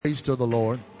Praise to the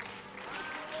Lord.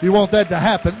 If you want that to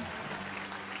happen,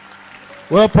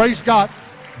 well, praise God.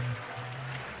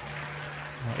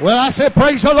 Well, I said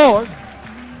praise the Lord.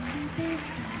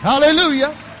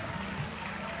 Hallelujah.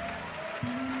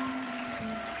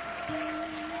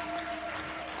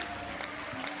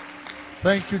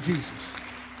 Thank you, Jesus.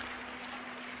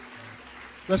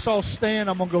 Let's all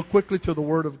stand. I'm going to go quickly to the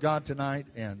Word of God tonight.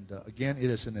 And again, it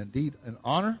is indeed an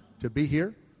honor to be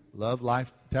here. Love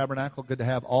Life Tabernacle. Good to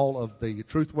have all of the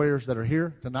truth wearers that are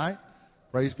here tonight.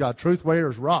 Praise God. Truth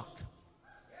wearers rock.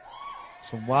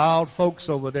 Some wild folks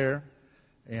over there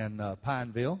in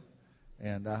Pineville.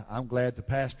 And I'm glad to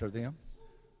pastor them.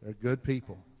 They're good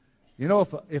people. You know,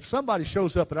 if somebody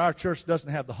shows up at our church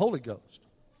doesn't have the Holy Ghost,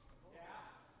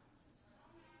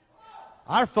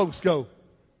 our folks go,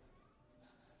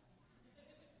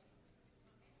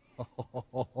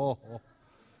 oh,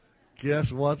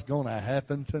 guess what's going to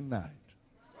happen tonight?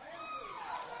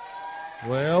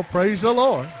 Well, praise the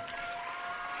Lord.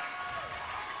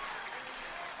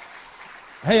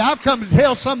 Hey, I've come to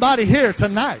tell somebody here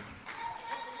tonight.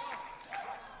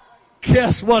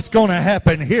 Guess what's going to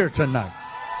happen here tonight?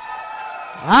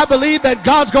 I believe that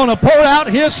God's going to pour out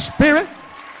His Spirit.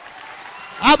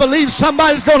 I believe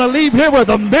somebody's going to leave here with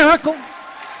a miracle.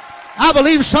 I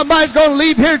believe somebody's going to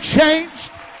leave here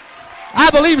changed. I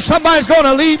believe somebody's going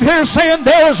to leave here saying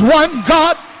there's one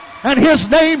God and His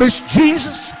name is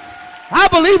Jesus. I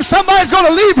believe somebody's going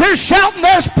to leave here shouting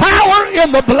there's power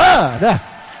in the blood.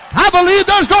 I believe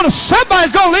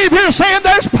somebody's going to leave here saying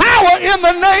there's power in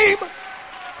the name.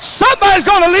 Somebody's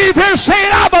going to leave here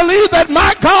saying I believe that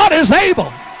my God is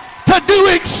able to do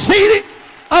exceeding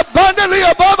abundantly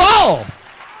above all.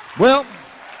 Well,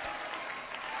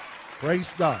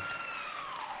 praise God.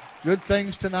 Good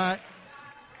things tonight.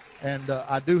 And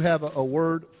I do have a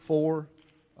word for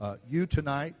you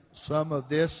tonight. Some of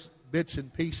this, bits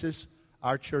and pieces,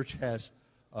 our church has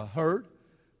heard.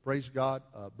 Praise God.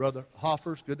 Brother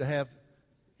Hoffer's, good to have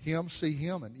him, see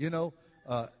him. And, you know,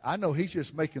 I know he's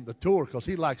just making the tour because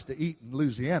he likes to eat in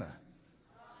Louisiana.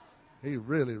 He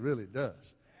really, really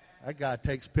does. That guy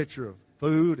takes picture of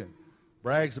food and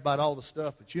brags about all the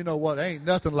stuff. But you know what? Ain't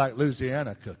nothing like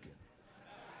Louisiana cooking.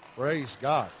 Praise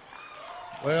God.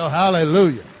 Well,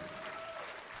 hallelujah.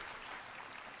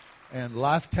 And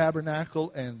Life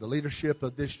Tabernacle and the leadership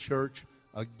of this church,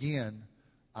 again,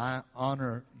 I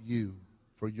honor you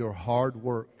for your hard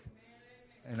work.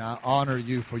 And I honor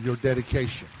you for your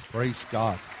dedication. Praise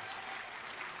God.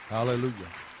 Hallelujah.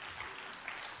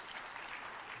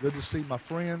 Good to see my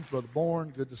friends, Brother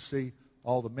Bourne. Good to see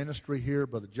all the ministry here.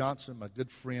 Brother Johnson, my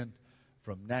good friend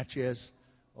from Natchez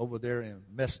over there in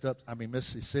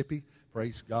Mississippi.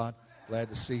 Praise God. Glad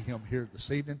to see him here this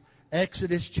evening.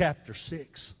 Exodus chapter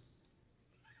 6.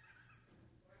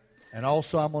 And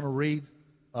also I'm going to read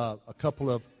a couple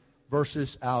of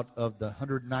verses out of the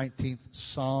 119th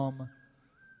Psalm.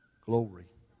 Glory.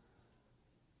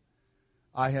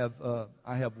 I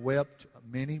have wept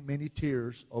many, many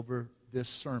tears over this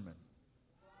sermon.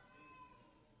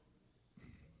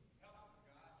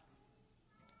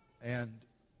 And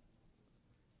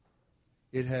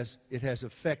it has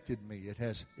affected me. It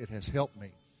has helped me.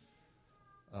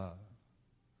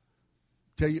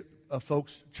 Tell you,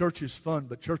 folks, church is fun,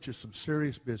 but church is some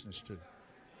serious business too.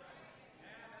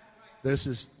 This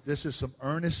is some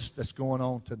earnest that's going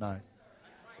on tonight.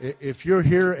 If you're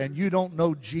here and you don't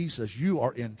know Jesus, you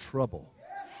are in trouble.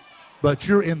 But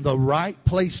you're in the right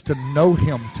place to know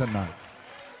Him tonight.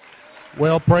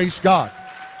 Well, praise God.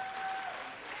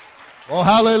 Oh,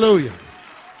 hallelujah.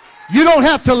 You don't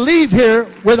have to leave here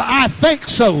with I think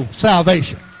so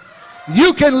salvation.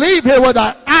 You can leave here with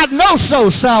a I know so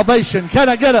salvation. Can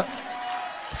I get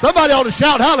somebody ought to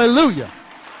shout hallelujah.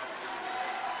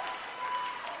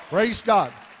 Praise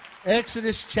God.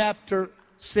 Exodus chapter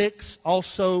 6,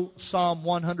 also Psalm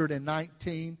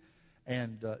 119.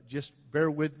 And just bear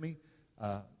with me.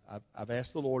 I've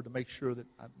asked the Lord to make sure that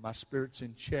my spirit's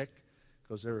in check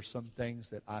because there are some things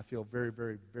that I feel very,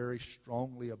 very, very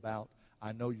strongly about.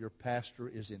 I know your pastor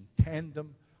is in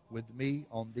tandem with me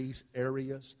on these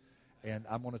areas. And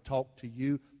I'm going to talk to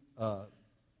you,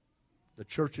 the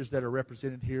churches that are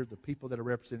represented here, the people that are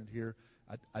represented here.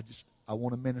 I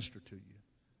want to minister to you.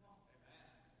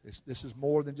 This is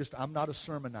more than just, I'm not a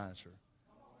sermonizer.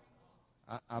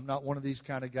 I'm not one of these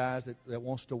kind of guys that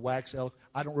wants to wax eloquent.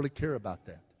 I don't really care about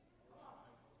that.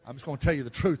 I'm just going to tell you the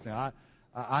truth now.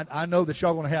 I know that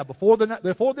y'all going to have, before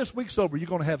this week's over, you're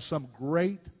going to have some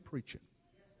great preaching.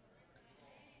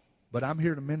 But I'm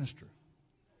here to minister.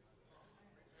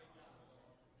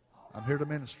 I'm here to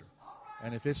minister.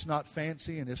 And if it's not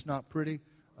fancy and it's not pretty,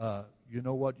 you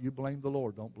know what? You blame the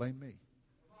Lord. Don't blame me.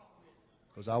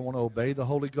 because I want to obey the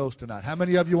Holy Ghost tonight. How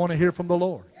many of you want to hear from the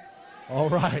Lord? All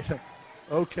right.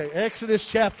 Okay, Exodus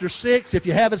chapter 6. If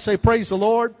you haven't, say praise the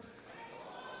Lord.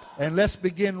 And let's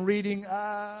begin reading.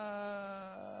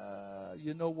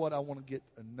 You know what? I want to get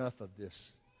enough of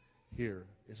this here.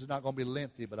 This is not going to be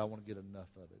lengthy, but I want to get enough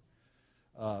of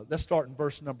it. Let's start in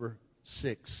verse number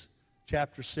 6.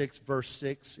 Chapter 6, verse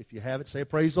 6. If you have it, say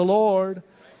praise the Lord.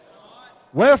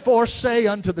 Wherefore say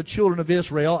unto the children of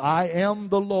Israel, I am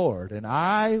the Lord, and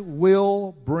I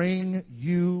will bring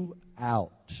you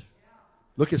out.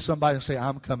 Look at somebody and say,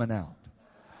 I'm coming out.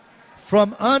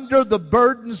 From under the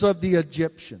burdens of the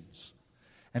Egyptians,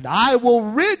 and I will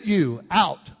rid you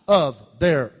out of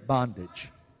their bondage.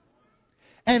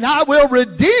 And I will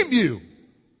redeem you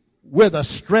with a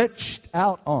stretched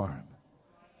out arm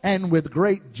and with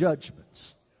great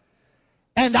judgments.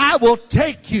 And I will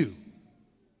take you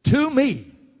to me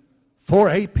for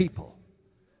a people.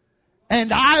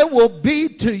 And I will be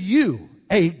to you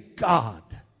a God.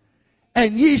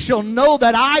 And ye shall know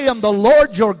that I am the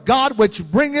Lord your God, which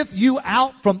bringeth you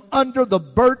out from under the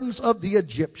burdens of the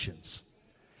Egyptians.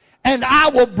 And I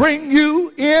will bring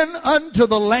you in unto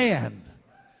the land,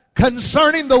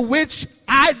 concerning the which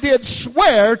I did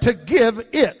swear to give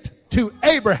it to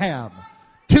Abraham,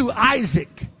 to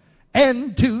Isaac,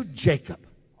 and to Jacob.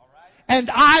 And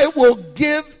I will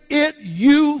give it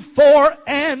you for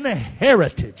an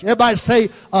heritage. Everybody say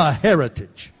a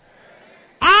heritage.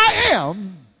 I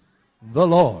am the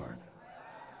Lord.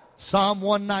 Psalm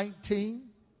 119.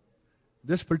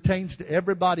 This pertains to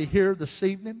everybody here this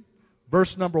evening.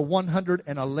 Verse number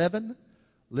 111.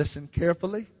 Listen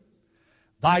carefully.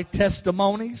 Thy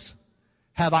testimonies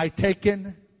have I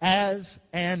taken as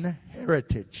an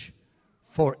heritage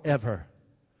forever.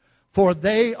 For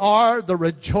they are the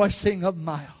rejoicing of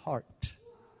my heart.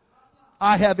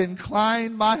 I have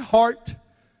inclined my heart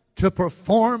to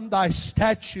perform thy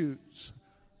statutes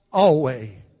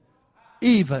always,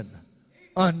 even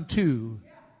unto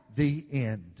the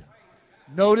end.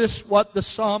 Notice what the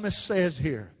psalmist says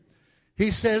here.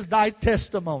 He says, thy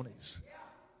testimonies.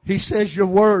 He says, your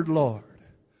word, Lord.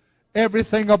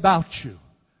 Everything about you.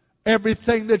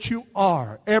 Everything that you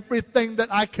are. Everything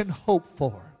that I can hope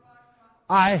for.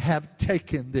 I have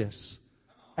taken this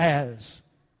as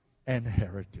an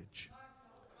heritage.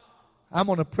 I'm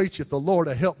going to preach if the Lord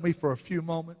will help me for a few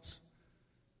moments.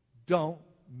 Don't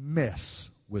mess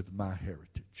with my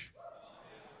heritage.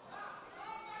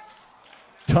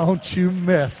 Don't you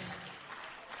mess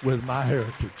with my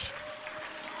heritage.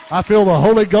 I feel the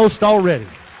Holy Ghost already.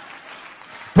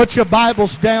 Put your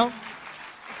Bibles down.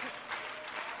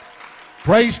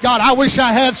 Praise God. I wish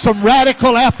I had some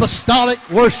radical apostolic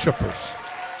worshipers.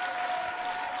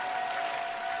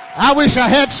 I wish I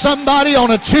had somebody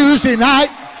on a Tuesday night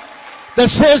that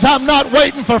says, I'm not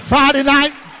waiting for Friday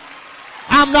night.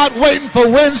 I'm not waiting for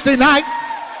Wednesday night.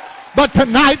 But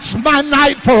tonight's my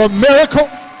night for a miracle.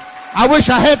 I wish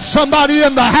I had somebody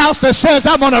in the house that says,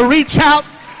 I'm going to reach out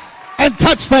and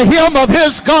touch the hem of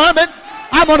his garment.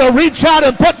 I'm going to reach out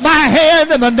and put my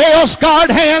hand in the nail-scarred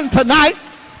hand tonight.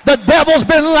 The devil's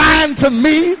been lying to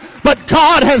me, but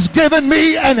God has given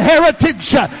me an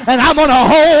heritage, and I'm going to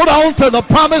hold on to the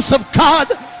promise of God.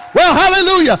 Well,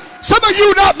 hallelujah. Some of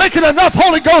you not making enough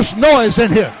Holy Ghost noise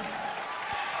in here.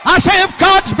 I say if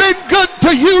God's been good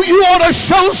to you, you ought to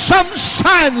show some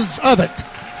signs of it.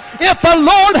 If the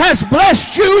Lord has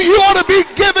blessed you, you ought to be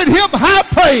giving him high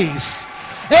praise.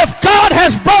 If God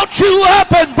has brought you up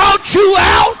and brought you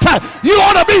out, you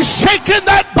ought to be shaking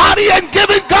that body and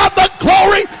giving God the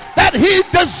glory that he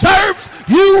deserves.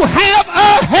 You have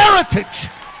a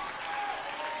heritage.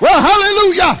 Well,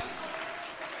 hallelujah.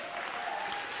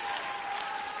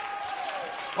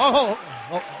 Oh,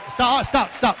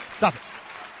 stop it.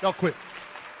 Y'all quit.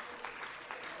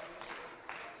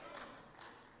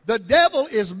 The devil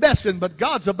is messing, but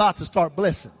God's about to start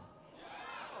blessing.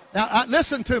 Now,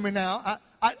 listen to me now.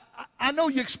 I know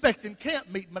you're expecting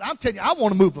camp meeting, but I'm telling you, I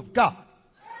want a move of God.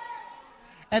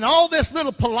 And all this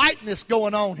little politeness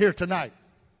going on here tonight.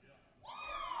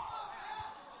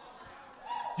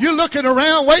 You're looking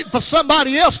around waiting for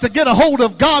somebody else to get a hold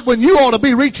of God when you ought to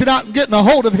be reaching out and getting a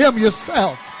hold of him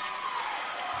yourself.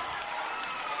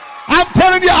 I'm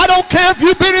telling you, I don't care if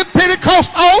you've been in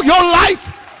Pentecost all your life.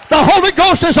 The Holy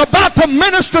Ghost is about to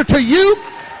minister to you.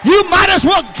 You might as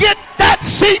well get that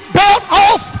seat belt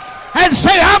off and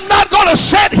say, I'm not going to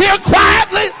sit here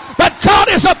quietly, but God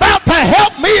is about to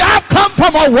help me. I've come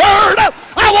from a word.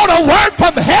 I want a word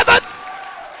from heaven.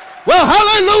 Well,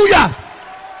 hallelujah.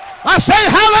 I say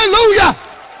hallelujah.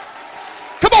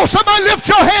 Come on, somebody lift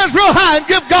your hands real high and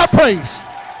give God praise.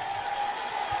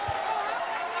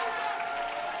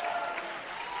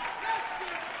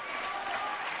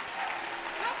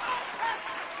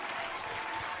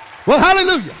 Well,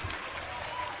 hallelujah.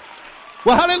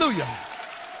 Well, hallelujah.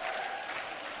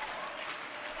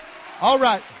 All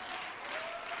right.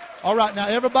 All right, now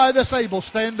everybody that's able,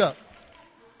 stand up.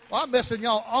 Well, I'm messing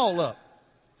y'all all up.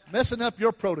 Messing up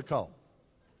your protocol.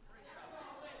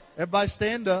 Everybody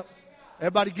stand up.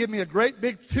 Everybody give me a great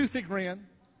big toothy grin.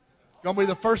 It's going to be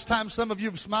the first time some of you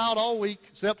have smiled all week,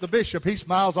 except the bishop. He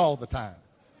smiles all the time.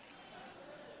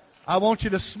 I want you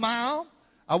to smile.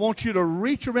 I want you to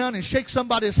reach around and shake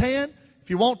somebody's hand. If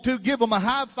you want to, give them a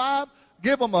high five.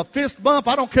 Give them a fist bump.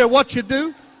 I don't care what you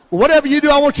do. But whatever you do,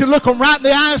 I want you to look them right in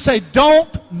the eye and say,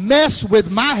 don't mess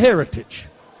with my heritage.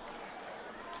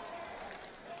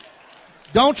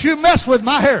 Don't you mess with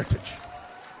my heritage.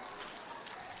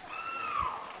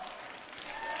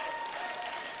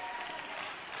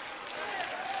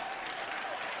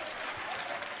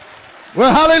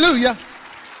 Well, hallelujah.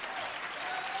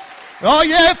 Oh,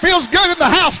 yeah, it feels good in the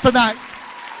house tonight.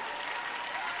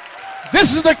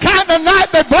 This is the kind of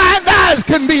night that blind eyes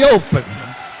can be opened.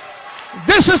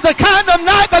 This is the kind of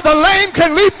night that the lame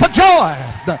can leap for joy.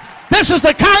 This is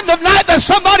the kind of night that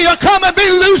somebody will come and be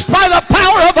loosed by the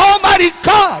power of Almighty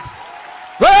God.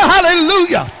 Well,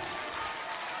 hallelujah.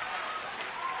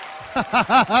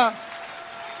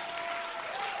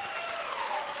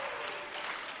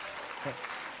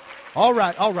 All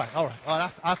right.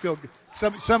 I feel good.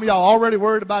 Some of y'all already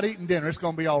worried about eating dinner. It's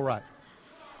going to be all right.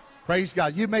 Praise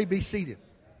God. You may be seated.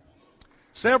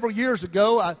 Several years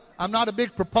ago, I'm not a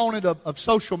big proponent of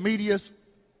social medias.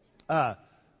 I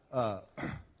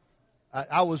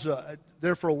was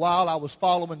there for a while. I was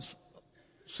following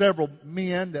several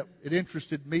men that it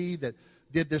interested me that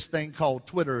did this thing called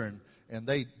Twitter, and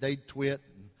they'd twit,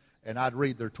 and I'd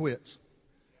read their twits.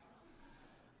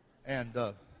 And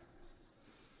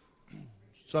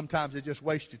sometimes it just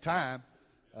wastes your time.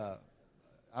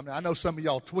 I know some of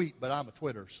y'all tweet, but I'm a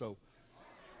Twitter, so...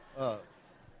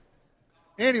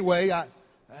 Anyway,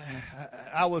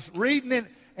 I was reading it,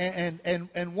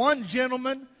 and one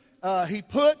gentleman, he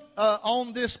put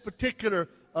on this particular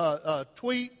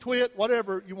twit,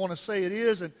 whatever you want to say it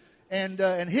is,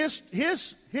 and his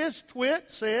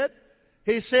twit said,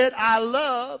 he said, I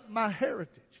love my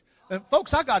heritage. And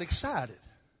folks, I got excited.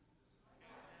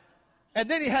 And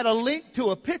then he had a link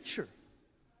to a picture.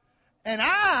 And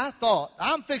I thought,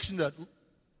 I'm fixing to,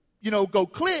 go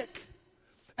click,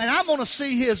 and I'm going to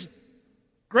see his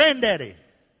granddaddy,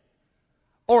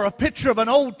 or a picture of an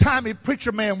old-timey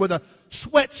preacher man with a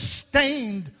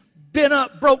sweat-stained,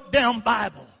 bent-up, broke-down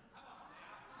Bible.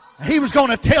 And he was going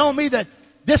to tell me that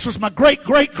this was my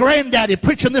great-great-granddaddy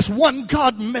preaching this one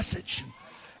God message.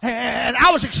 And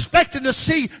I was expecting to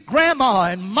see Grandma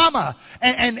and Mama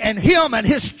and him and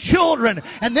his children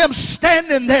and them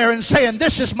standing there and saying,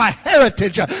 this is my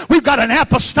heritage. We've got an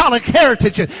apostolic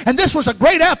heritage. And this was a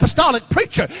great apostolic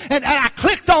preacher. And I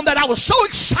clicked on that. I was so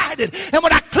excited. And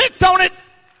when I clicked on it,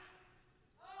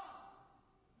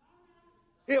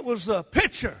 it was a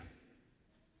picture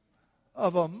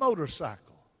of a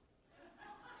motorcycle.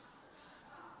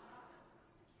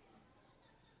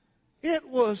 It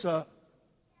was a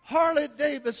Harley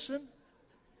Davidson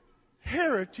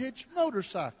heritage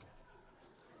motorcycle.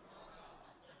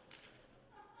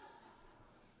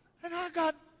 And I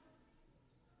got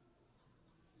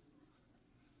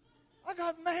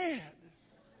mad.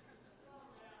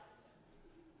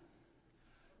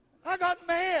 I got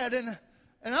mad, and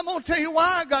I'm going to tell you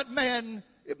why I got mad. And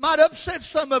it might upset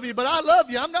some of you, but I love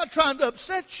you. I'm not trying to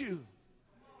upset you.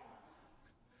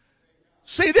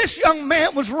 See, this young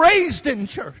man was raised in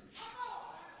church.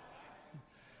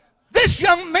 This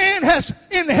young man has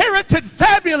inherited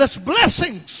fabulous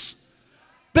blessings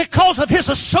because of his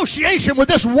association with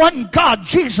this one God,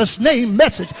 Jesus' name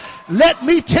message. Let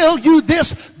me tell you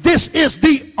this is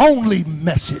the only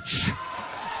message.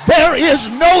 There is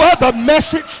no other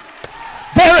message.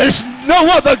 There is no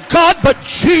other God but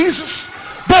Jesus.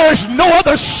 There is no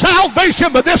other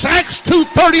salvation but this Acts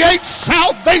 2:38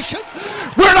 salvation.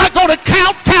 We're not going to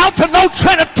kowtow to no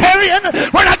Trinitarian.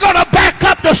 We're not going to back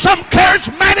up to some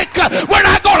charismatic. We're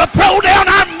not going to throw down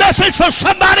our message for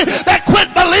somebody that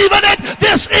quit believing it.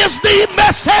 This is the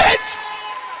message.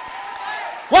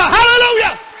 Well,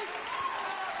 hallelujah.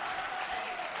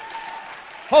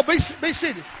 Oh, be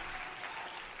seated.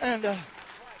 And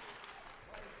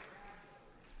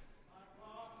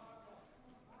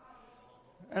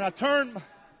I turned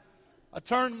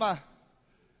my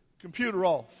computer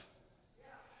off.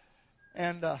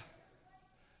 And I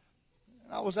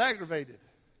was aggravated.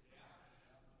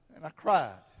 And I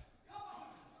cried.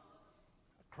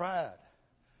 I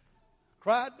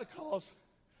cried because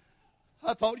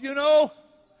I thought,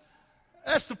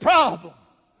 that's the problem.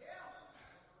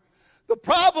 The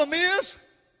problem is,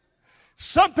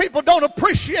 some people don't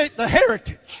appreciate the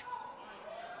heritage.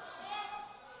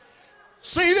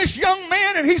 See, this young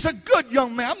man, and he's a good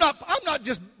young man. I'm not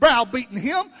just browbeating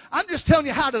him. I'm just telling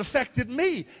you how it affected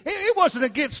me. It wasn't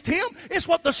against him. It's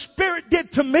what the Spirit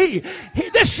did to me.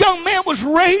 This young man was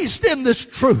raised in this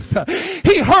truth.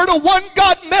 He heard a one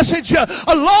God message a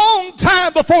long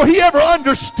time before he ever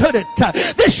understood it.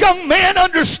 This young man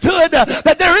understood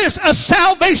that there is a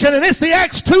salvation, and it's the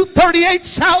Acts 2:38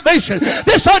 salvation.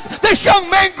 This young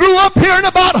man grew up hearing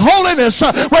about holiness,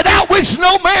 without which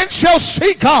no man shall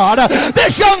see God.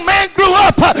 This young man grew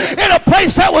up in a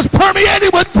place that was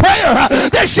permeated with prayer.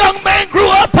 This young man grew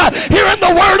up hearing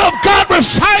the Word of God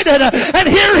recited, and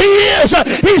here he is.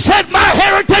 He said, my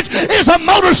heritage is a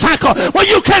motorcycle. Well,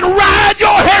 you can ride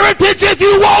your heritage if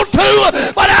you want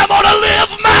to, but I'm going to live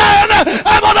mine.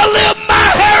 I'm going to live my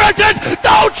heritage.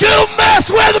 Don't you mess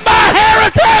with my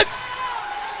heritage.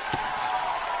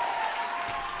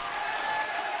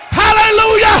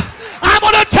 Hallelujah. I'm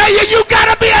going to tell you, you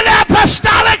got to be an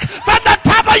apostolic from the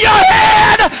top of your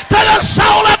head to the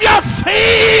sole of your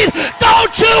feet.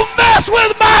 Don't you mess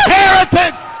with my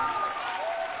heritage.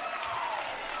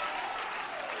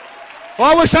 Oh,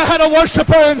 I wish I had a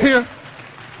worshiper in here.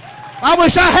 I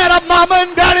wish I had a mama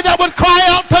and daddy that would cry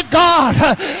out to God.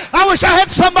 I wish I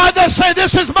had somebody that say,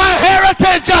 this is my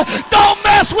heritage. Don't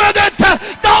mess with it.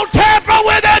 Don't tamper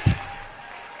with it.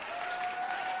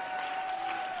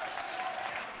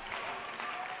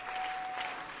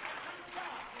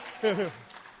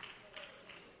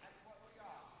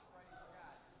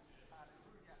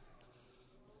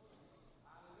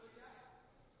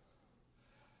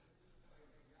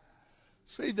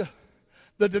 See,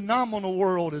 the denominational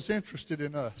world is interested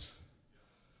in us.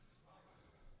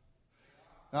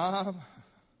 Now,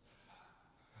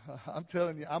 I'm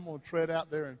telling you, I'm going to tread out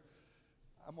there and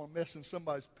I'm going to mess in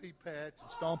somebody's pea patch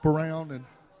and stomp around, and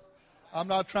I'm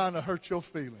not trying to hurt your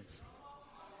feelings.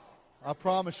 I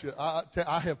promise you,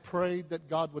 I have prayed that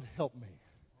God would help me.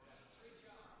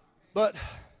 But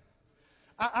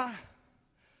I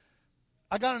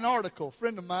got an article, a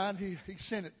friend of mine, he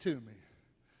sent it to me.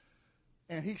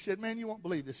 And he said, man, you won't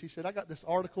believe this. He said, I got this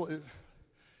article.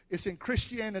 It's in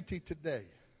Christianity Today,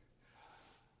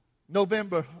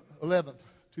 November 11th,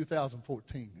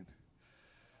 2014.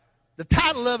 The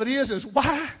title of it is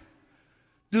Why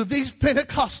Do These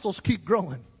Pentecostals Keep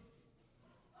Growing?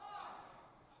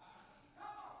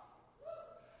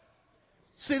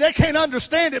 See, they can't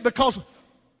understand it because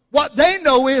what they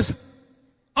know is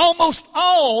almost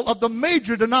all of the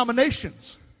major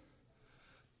denominations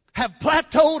have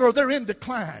plateaued or they're in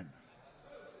decline.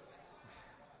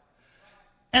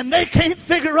 And they can't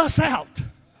figure us out.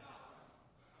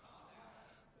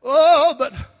 Oh,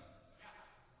 but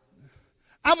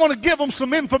I'm going to give them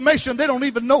some information they don't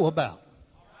even know about.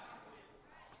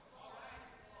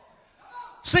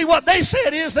 See, what they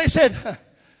said is, they said,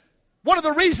 one of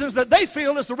the reasons that they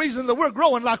feel is the reason that we're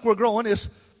growing like we're growing is,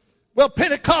 well,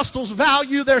 Pentecostals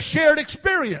value their shared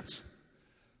experience.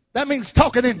 That means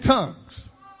talking in tongues.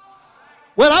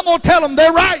 Well, I'm going to tell them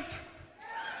they're right.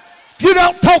 If you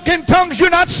don't talk in tongues, you're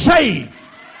not saved.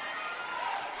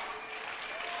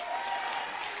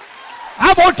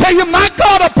 I'm going to tell you, my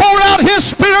God will pour out His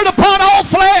Spirit upon all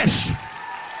flesh.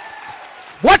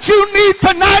 What you need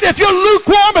tonight, if you're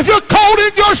lukewarm, if you're cold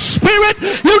in your spirit,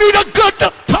 you need a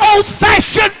good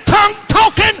old-fashioned tongue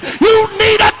talking. You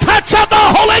need a touch of the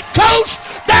Holy Ghost.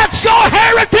 That's your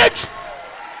heritage.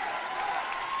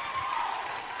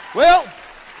 Well,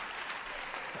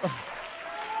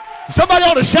 somebody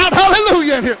ought to shout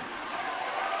hallelujah in here.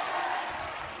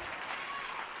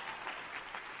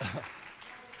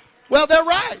 Well, they're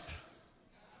right.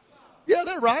 Yeah,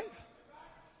 they're right.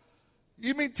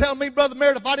 You mean tell me, Brother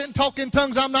Merritt, if I didn't talk in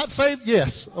tongues, I'm not saved?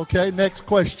 Yes. Okay, next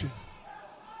question.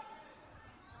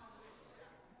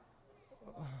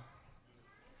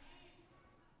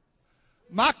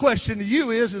 My question to you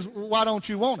is why don't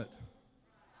you want it?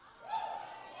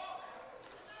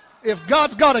 If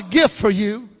God's got a gift for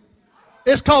you,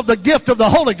 it's called the gift of the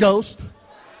Holy Ghost.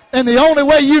 And the only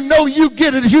way you know you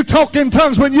get it is you talk in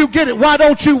tongues when you get it. Why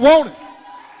don't you want it?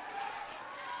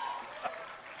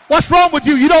 What's wrong with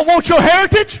you? You don't want your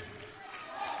heritage?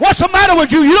 What's the matter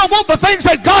with you? You don't want the things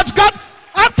that God's got?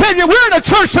 I'm telling you, we're in a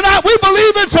church tonight. We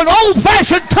believe it's an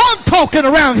old-fashioned tongue talking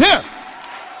around here.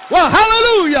 Well,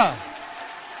 hallelujah.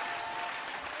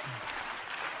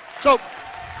 So,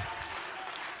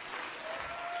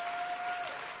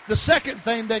 the second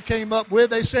thing they came up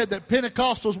with, they said that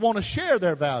Pentecostals want to share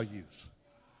their values.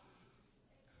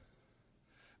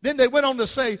 Then they went on to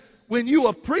say, when you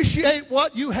appreciate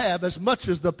what you have as much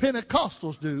as the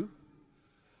Pentecostals do,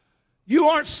 you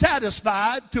aren't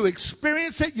satisfied to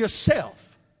experience it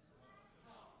yourself.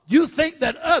 You think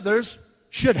that others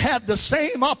should have the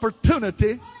same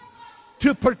opportunity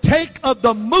to partake of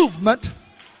the movement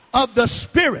of the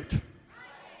Spirit.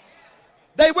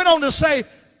 They went on to say,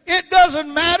 it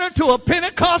doesn't matter to a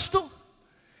Pentecostal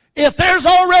if there's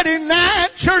already 9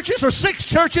 churches or 6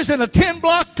 churches in a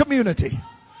 10-block community.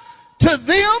 To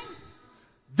them,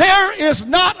 there is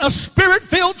not a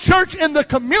Spirit-filled church in the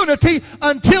community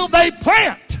until they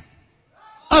plant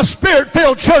a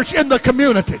Spirit-filled church in the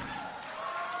community.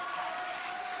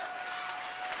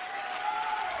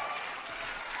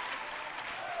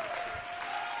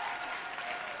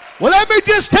 Well, let me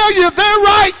just tell you, they're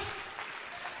right.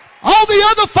 All the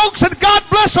other folks, and God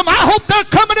bless them, I hope they're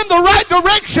coming in the right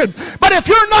direction. But if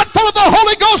you're not full of the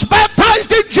Holy Ghost, baptized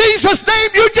in Jesus' name,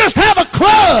 you just have a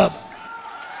club.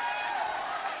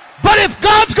 But if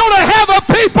God's going to have a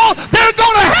people, they're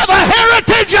going to have a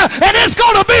heritage, and it's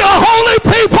going to be a holy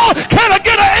people. Can I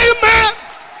get an amen?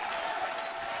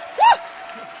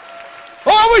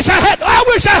 Oh, I wish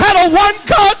I had a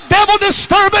one-God,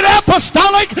 devil-disturbing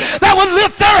apostolic that would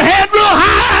lift their hand real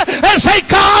high and say,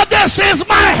 God, this is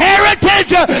my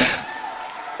heritage.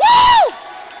 Woo!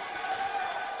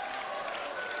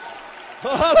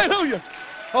 Oh, hallelujah.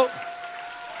 Oh.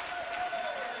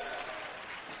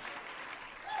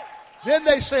 Then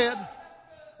they said,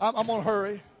 I'm going to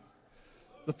hurry.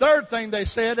 The third thing they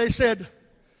said,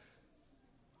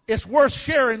 it's worth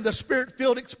sharing the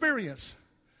Spirit-filled experience.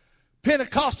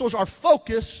 Pentecostals are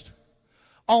focused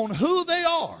on who they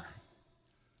are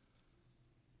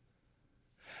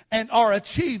and are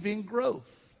achieving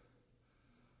growth.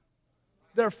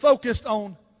 They're focused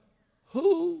on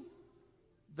who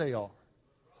they are.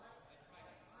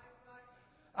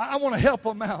 I want to help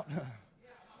them out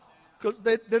because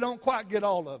they don't quite get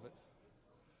all of it.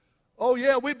 Oh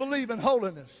yeah, we believe in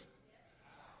holiness,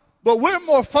 but we're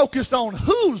more focused on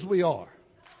whose we are.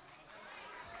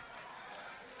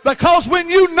 Because when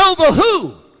you know the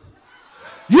who,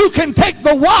 you can take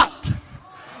the what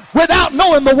without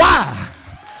knowing the why.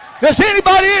 Does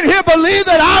anybody in here believe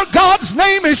that our God's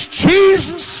name is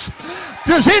Jesus?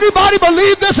 Does anybody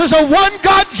believe this is a one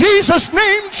God Jesus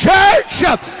name church?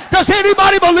 Does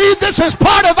anybody believe this is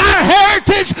part of our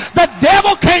heritage? The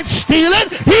devil can't steal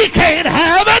it. He can't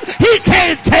have it. He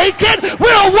can't take it. We're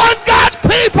a one God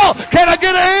people. Can I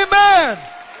get an amen?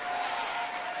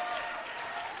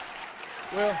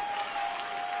 Well,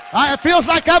 it feels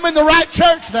like I'm in the right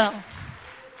church now.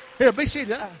 Here, be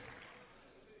seated.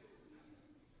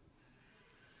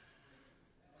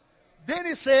 Then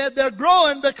he said they're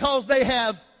growing because they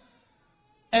have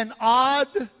an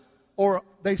odd, or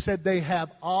they said they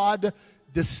have odd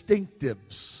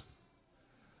distinctives.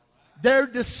 Their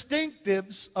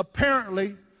distinctives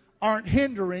apparently aren't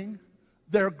hindering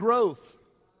their growth.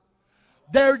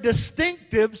 Their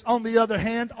distinctives, on the other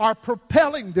hand, are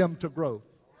propelling them to growth.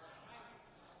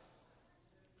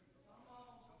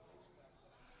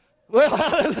 Well,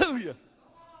 hallelujah.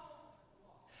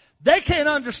 They can't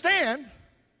understand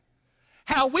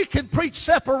how we can preach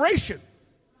separation.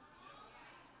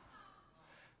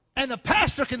 And the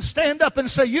pastor can stand up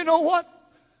and say, you know what?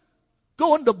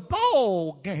 Going to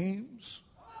ball games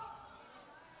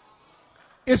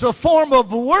is a form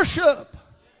of worship.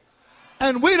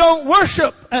 And we don't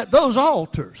worship at those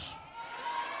altars.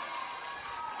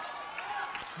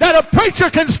 That a preacher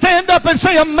can stand up and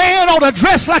say a man ought to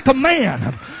dress like a man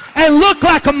and look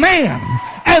like a man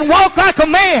and walk like a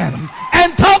man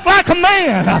and talk like a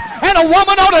man, and a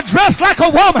woman ought to dress like a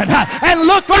woman and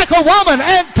look like a woman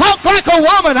and talk like a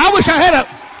woman. I wish I had a...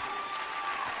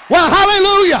 Well,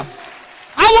 hallelujah.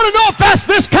 I want to know if that's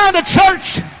this kind of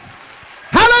church.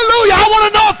 Hallelujah. I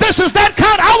want to know if this is that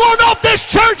kind. I want to know if this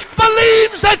church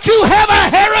believes that you have a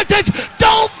heritage.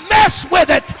 Don't mess with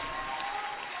it.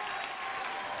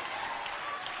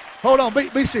 Hold on.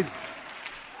 Be seated.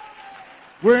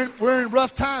 We're in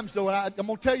rough times, though. I'm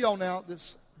going to tell y'all now.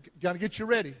 This got to get you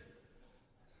ready.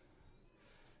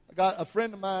 I got a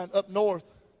friend of mine up north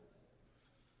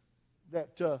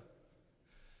that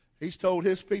he's told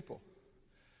his people.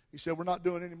 He said, we're not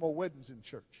doing any more weddings in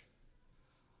church.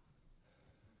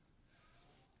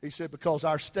 He said, because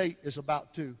our state is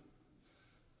about to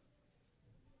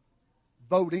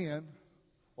vote in,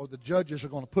 or the judges are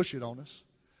going to push it on us,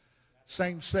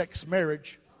 same-sex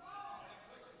marriage.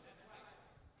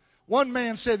 One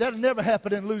man said that'll never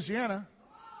happen in Louisiana.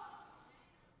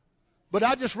 But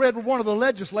I just read one of the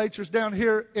legislatures down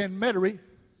here in Merritt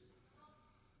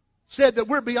said that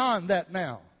we're beyond that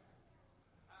now.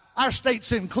 Our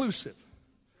state's inclusive.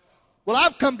 Well,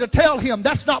 I've come to tell him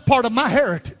that's not part of my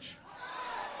heritage.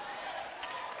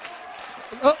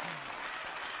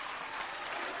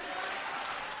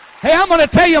 Hey, I'm going to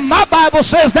tell you, my Bible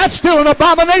says that's still an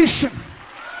abomination.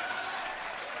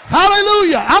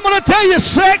 Hallelujah. I'm going to tell you,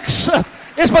 sex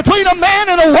is between a man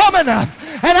and a woman.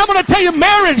 And I'm going to tell you,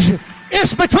 marriage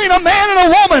is between a man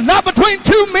and a woman, not between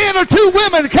two men or two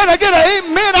women. Can I get an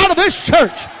amen out of this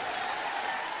church?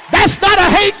 That's not a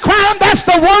hate crime. That's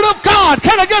the Word of God.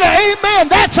 Can I get an amen?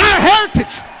 That's our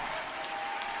heritage.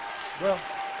 Well,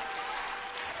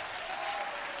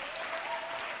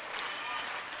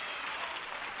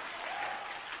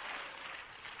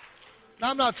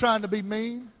 I'm not trying to be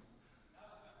mean.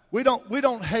 We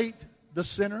don't hate the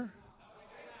sinner,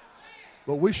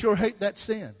 but we sure hate that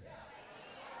sin.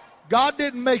 God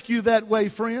didn't make you that way,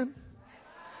 friend.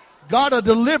 God will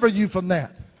deliver you from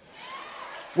that.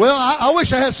 Well, I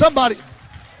wish I had somebody.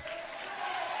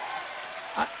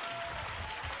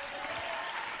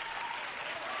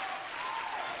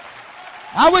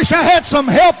 I wish I had some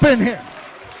help in here.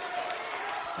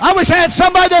 I wish I had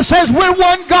somebody that says we're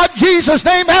one God, Jesus'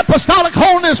 name, apostolic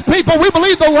holiness people. We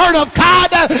believe the Word of God,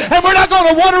 and we're not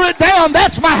going to water it down.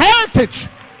 That's my heritage.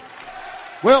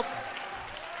 Well,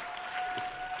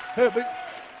 here,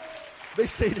 be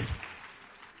seated.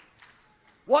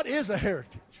 What is a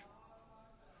heritage?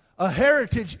 A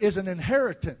heritage is an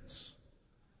inheritance.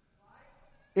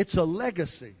 It's a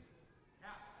legacy.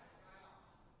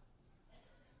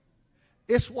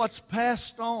 It's what's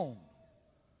passed on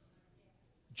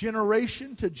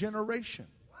generation to generation.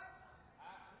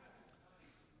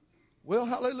 Well,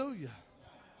 hallelujah.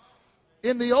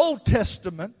 In the Old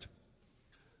Testament,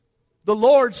 the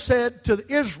Lord said to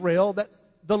Israel that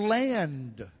the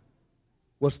land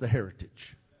was the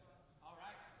heritage.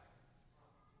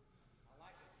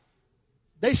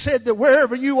 They said that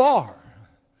wherever you are,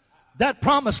 that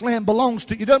promised land belongs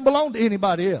to you. It doesn't belong to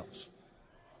anybody else.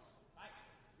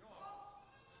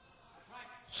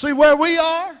 See where we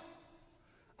are?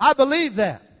 I believe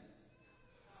that.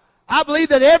 I believe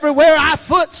that everywhere our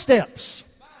footsteps,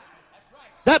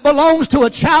 that belongs to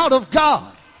a child of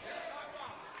God.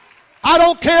 I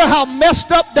don't care how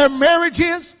messed up their marriage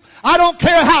is. I don't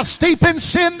care how steep in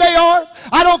sin they are.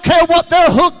 I don't care what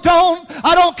they're hooked on.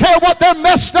 I don't care what they're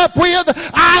messed up with.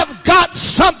 I've got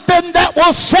something that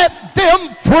will set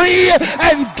them free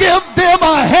and give them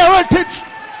a heritage.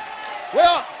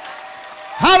 Well,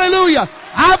 hallelujah.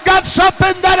 I've got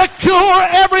something that'll cure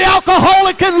every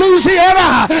alcoholic in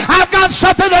Louisiana. I've got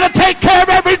something that'll take care of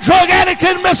every drug addict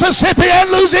in Mississippi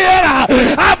and Louisiana.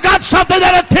 I've got something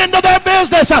that'll tend to their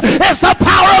business. It's the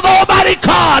power of Almighty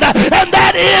God, and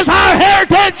that is our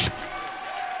heritage.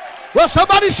 Well,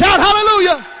 somebody shout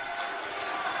hallelujah.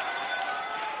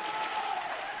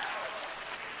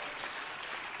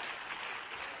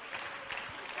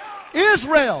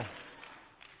 Israel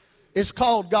is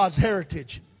called God's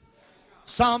heritage.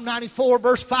 Psalm 94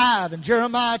 verse 5 and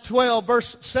Jeremiah 12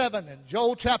 verse 7 and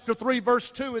Joel chapter 3 verse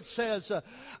 2, it says,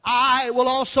 I will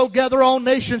also gather all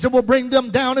nations and will bring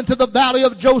them down into the valley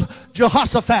of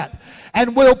Jehoshaphat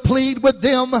and will plead with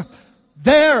them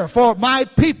there for my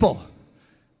people,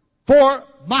 for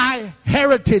my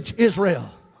heritage Israel,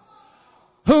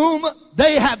 whom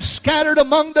they have scattered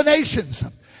among the nations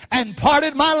and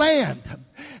parted my land.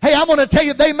 Hey, I'm going to tell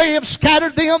you, they may have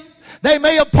scattered them. They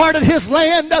may have parted his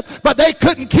land, but they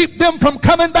couldn't keep them from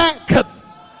coming back.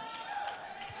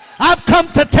 I've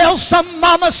come to tell some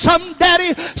mama, some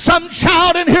daddy, some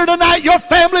child in here tonight, your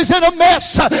family's in a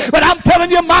mess. But I'm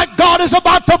telling you, my God is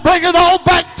about to bring it all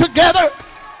back together.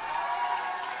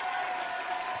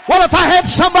 Well, if I had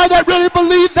somebody that really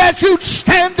believed that, you'd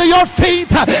stand to your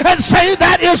feet and say,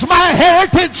 that is my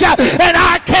heritage, and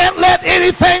I can't let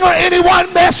anything or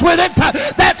anyone mess with it.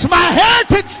 That's my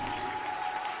heritage.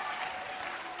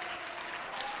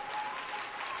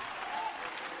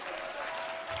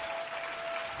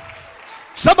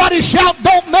 Somebody shout,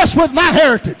 don't mess with my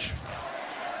heritage.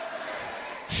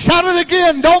 Shout it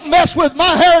again, don't mess with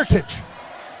my heritage.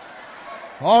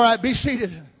 All right, be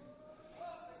seated.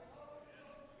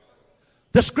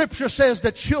 The scripture says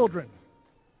that children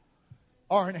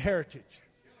are an heritage.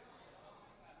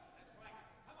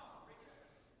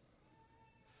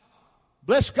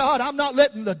 Bless God, I'm not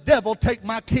letting the devil take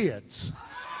my kids.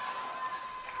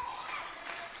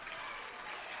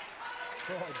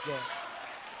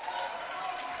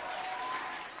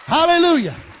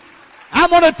 Hallelujah. I'm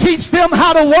going to teach them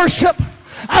how to worship.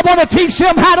 I'm going to teach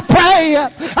them how to pray.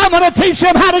 I'm going to teach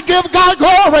them how to give God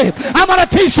glory. I'm going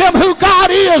to teach them who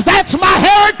God is. That's my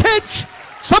heritage.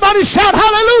 Somebody shout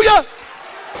hallelujah.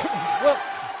 Well,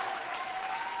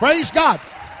 praise God.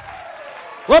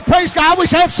 Well, praise God. I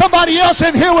wish I had somebody else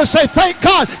in here would say, thank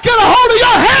God. Get a hold of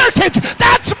your heritage.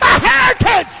 That's my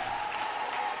heritage.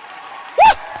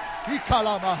 Woo!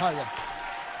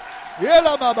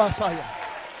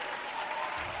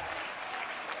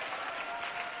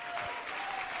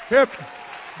 Here,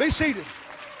 be seated.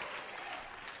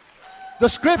 The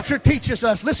scripture teaches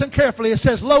us, listen carefully, it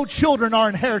says, lo, children are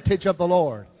an heritage of the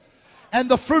Lord, and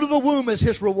the fruit of the womb is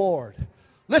his reward.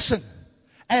 Listen,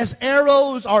 as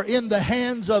arrows are in the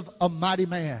hands of a mighty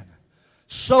man,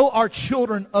 so are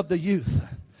children of the youth.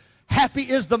 Happy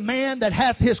is the man that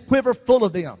hath his quiver full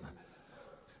of them.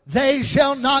 They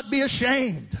shall not be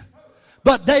ashamed,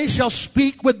 but they shall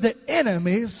speak with the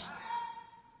enemies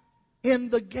in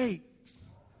the gates.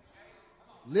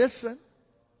 Listen.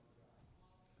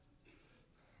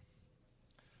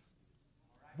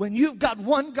 When you've got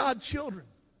one God children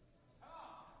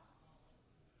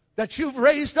that you've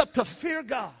raised up to fear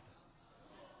God,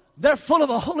 they're full of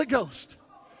the Holy Ghost.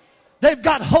 They've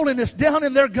got holiness down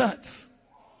in their guts.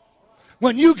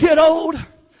 When you get old,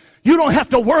 you don't have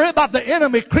to worry about the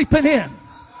enemy creeping in.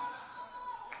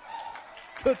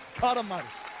 Good God Almighty.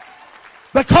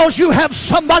 Because you have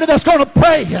somebody that's going to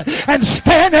pray and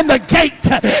stand in the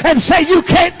gate and say, you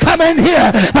can't come in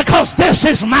here because this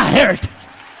is my heritage.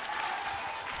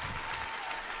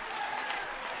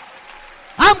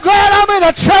 I'm glad I'm in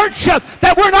a church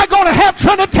that we're not going to have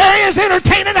Trinitarians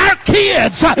entertaining our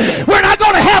kids. We're not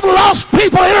going to have lost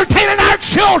people entertaining our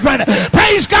children.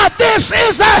 Praise God, this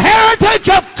is the heritage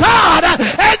of God,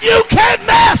 and you can't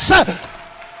mess.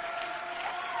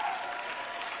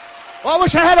 Well, I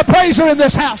wish I had a praiser in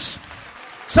this house.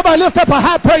 Somebody lift up a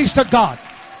high praise to God.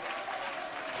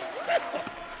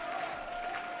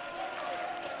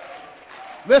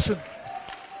 Listen.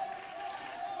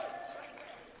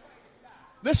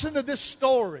 Listen to this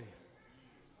story.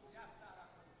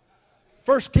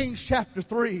 1 Kings chapter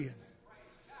 3.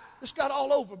 This got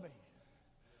all over me.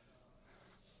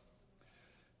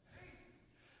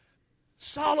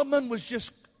 Solomon was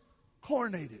just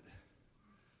coronated.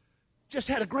 Just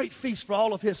had a great feast for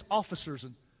all of his officers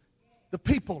and the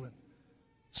people, and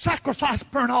sacrificed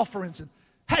burnt offerings and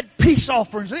had peace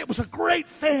offerings, and it was a great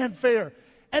fanfare.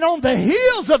 And on the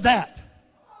heels of that,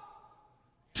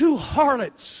 two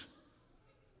harlots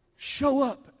show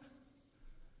up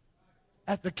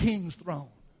at the king's throne.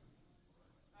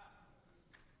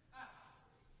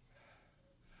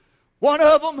 One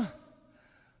of them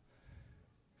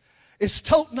is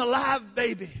toting a live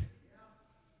baby,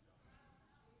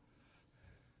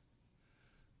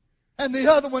 and the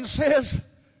other one says,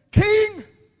 King,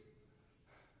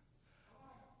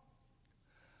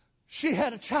 she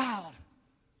had a child,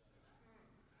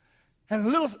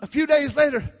 and a few days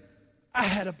later, I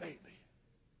had a baby.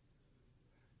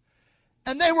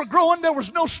 And they were growing. There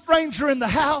was no stranger in the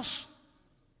house.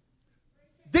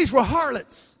 These were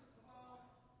harlots,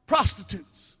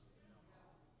 prostitutes.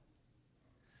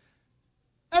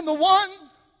 And the one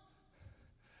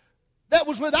that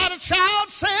was without a child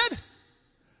said,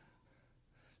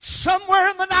 somewhere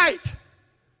in the night,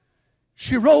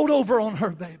 she rolled over on her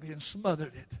baby and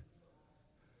smothered it.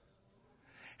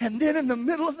 And then in the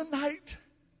middle of the night,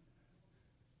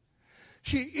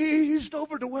 she eased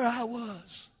over to where I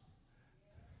was.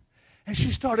 And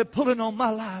she started pulling on my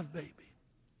live baby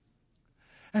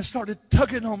and started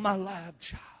tugging on my live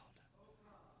child.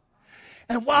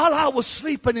 And while I was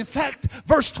sleeping, in fact,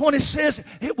 verse 20 says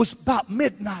it was about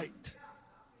midnight,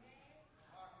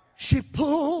 she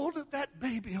pulled that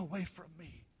baby away from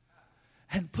me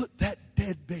and put that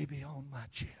dead baby on my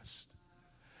chest.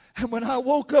 And when I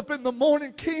woke up in the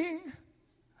morning, King,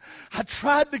 I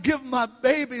tried to give my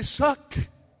baby suck,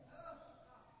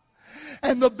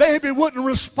 and the baby wouldn't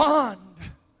respond.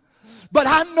 But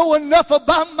I know enough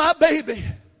about my baby.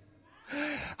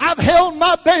 I've held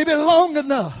my baby long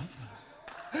enough.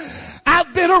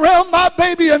 I've been around my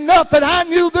baby enough that I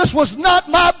knew this was not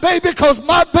my baby, because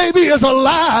my baby is a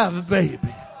live baby.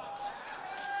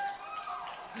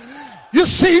 You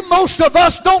see, most of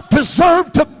us don't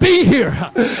deserve to be here.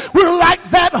 We're like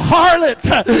that harlot.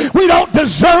 We don't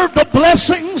deserve the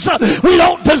blessings. We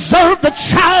don't deserve the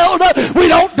child. We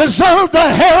don't deserve the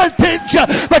heritage.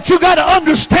 But you got to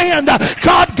understand,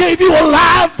 God gave you a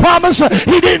live promise.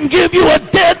 He didn't give you a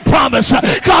dead promise.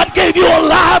 God gave you a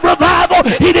live revival.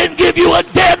 He didn't give you a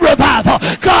dead revival.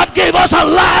 God gave us a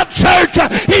live church.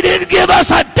 He didn't give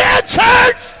us a dead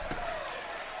church.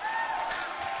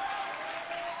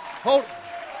 Hold.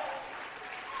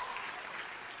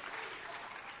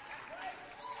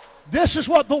 This is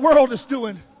what the world is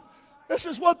doing. This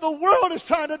is what the world is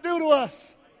trying to do to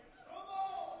us.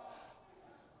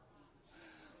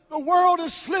 The world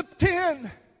has slipped in.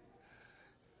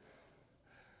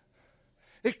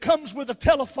 It comes with a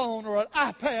telephone or an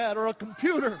iPad or a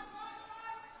computer.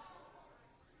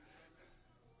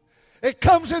 It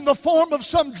comes in the form of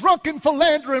some drunken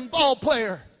philandering ball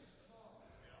player.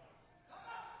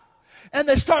 And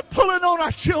they start pulling on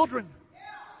our children.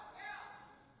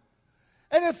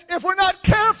 And if we're not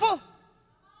careful,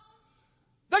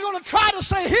 they're going to try to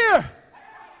say, here,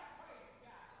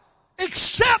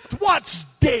 accept what's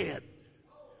dead.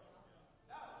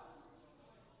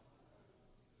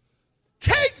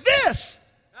 Take this.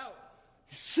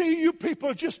 See, you people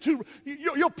are just too,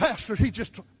 your pastor, he's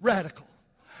just radical.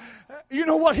 You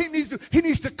know what he needs to? He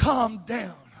needs to calm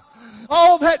down.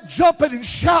 All that jumping and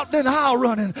shouting and aisle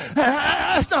running,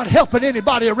 that's not helping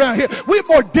anybody around here. We're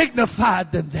more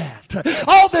dignified than that.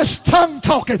 All this tongue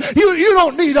talking, you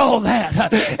don't need all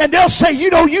that. And they'll say, you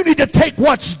know, you need to take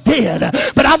what's dead.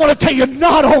 But I'm going to tell you,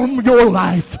 not on your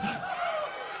life.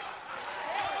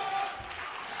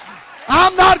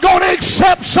 I'm not going to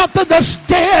accept something that's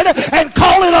dead and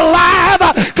call it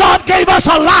alive. God gave us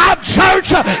a live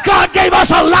church. God gave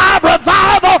us a live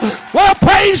revival. Well,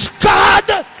 praise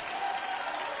God.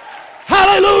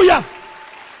 Hallelujah.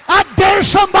 I dare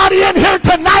somebody in here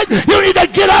tonight, you need to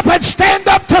get up and stand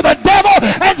up to the devil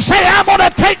and say, I'm going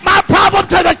to take my problem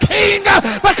to the king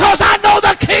because I know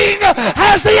the king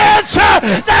has the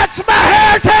answer. That's my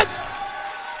heritage.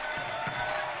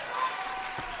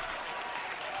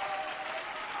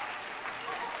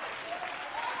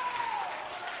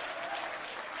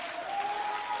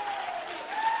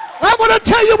 I'm going to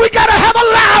tell you, we got to have a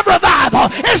live revival.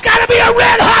 It's got to be a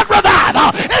red hot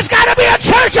revival. It's got to be a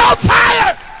church on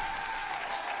fire.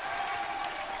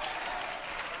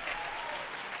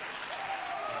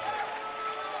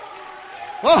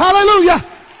 Oh, hallelujah.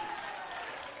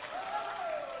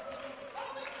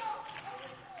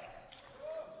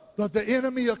 But the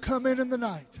enemy will come in the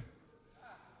night.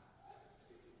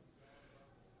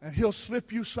 And he'll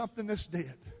slip you something that's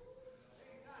dead.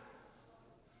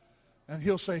 And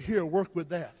he'll say, here, work with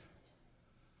that.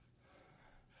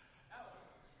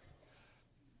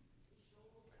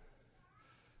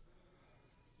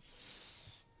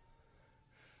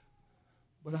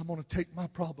 But I'm going to take my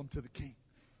problem to the king.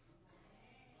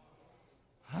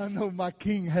 I know my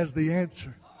king has the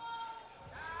answer.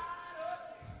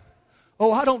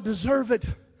 Oh, I don't deserve it.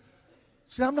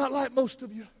 See, I'm not like most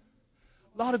of you.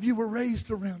 A lot of you were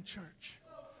raised around church.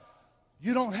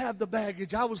 You don't have the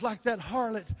baggage. I was like that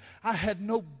harlot. I had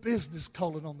no business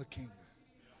calling on the king.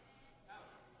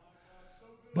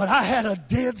 But I had a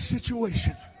dead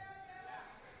situation.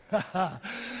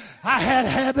 I had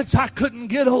habits I couldn't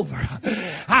get over.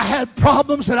 I had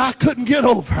problems that I couldn't get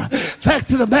over.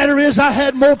 Fact of the matter is, I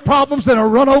had more problems than a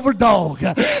run-over dog.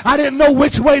 I didn't know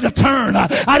which way to turn.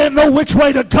 I didn't know which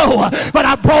way to go. But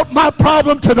I brought my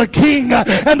problem to the king,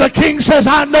 and the king says,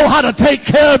 I know how to take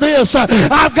care of this.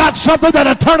 I've got something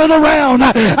that'll turn it around.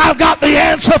 I've got the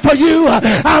answer for you.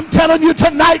 I'm telling you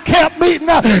tonight, camp meeting,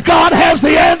 God has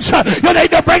the answer. You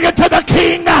need to bring it to the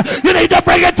king. You need to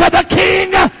bring it to the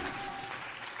king.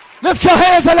 Lift your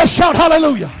hands and let's shout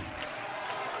hallelujah.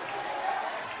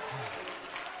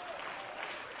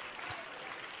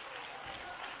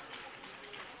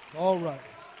 All right.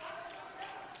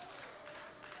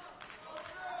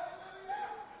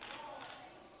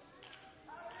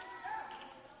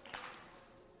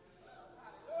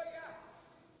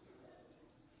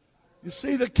 You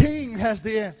see, the king has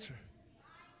the answer.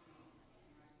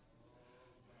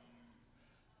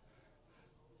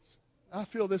 I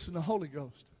feel this in the Holy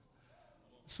Ghost.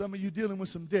 Some of you dealing with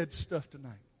some dead stuff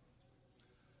tonight.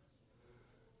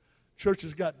 Church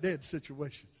has got dead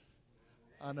situations.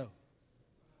 I know.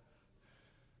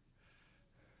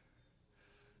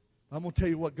 I'm going to tell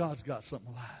you what, God's got something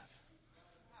alive.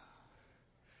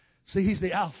 See, he's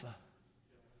the Alpha.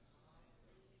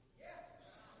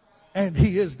 And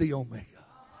he is the Omega.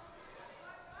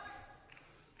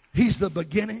 He's the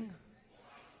beginning.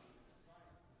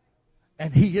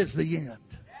 And he is the end.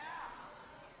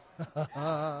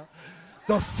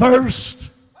 The first,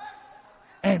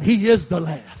 and he is the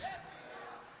last.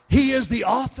 He is the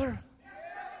author,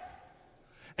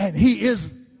 and he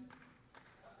is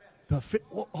the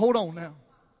hold on now.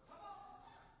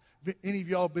 Any of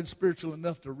y'all been spiritual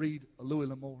enough to read Louis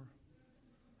L'Amour?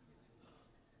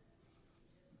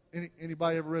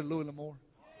 Anybody ever read Louis L'Amour?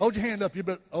 Hold your hand up. You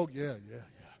better. Oh yeah.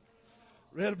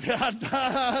 Read a bit.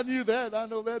 I knew that. I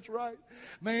know that's right.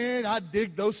 Man, I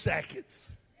dig those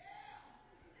sackets.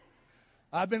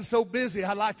 I've been so busy.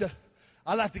 I like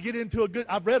to get into a good.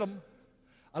 I've read them.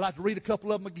 I like to read a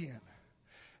couple of them again.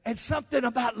 And something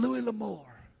about Louis L'Amour.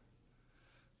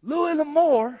 Louis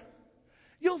L'Amour,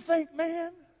 you'll think,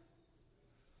 man,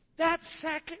 that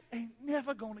sacket ain't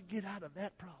never going to get out of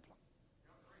that problem.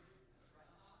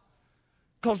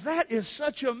 Because that is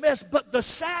such a mess. But the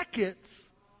Sacketts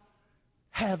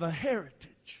have a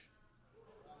heritage.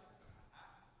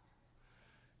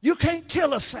 You can't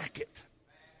kill a Sackett.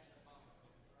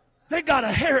 They got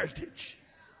a heritage.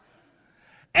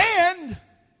 And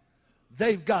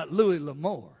they've got Louis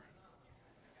L'Amour.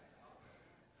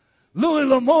 Louis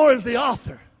L'Amour is the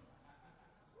author.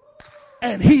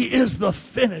 And he is the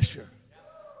finisher.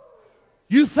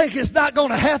 You think it's not going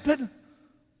to happen,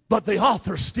 but the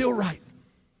author's still writing.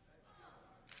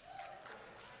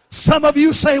 Some of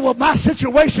you say, well, my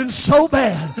situation's so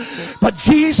bad, but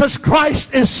Jesus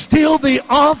Christ is still the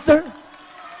author,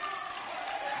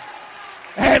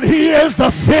 and he is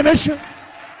the finisher.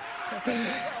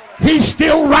 He's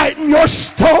still writing your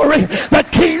story. The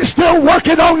king's still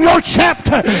working on your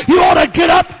chapter. You ought to get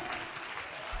up.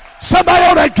 Somebody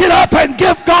ought to get up and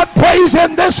give God praise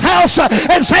in this house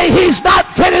and say, he's not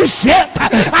finished yet.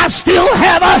 I still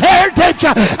have a heritage.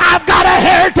 I've got a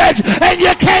heritage, and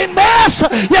you can't mess.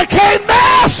 You can't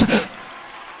mess.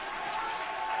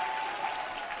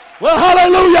 Well,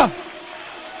 hallelujah.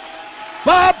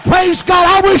 Well, praise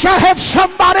God. I wish I had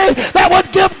somebody that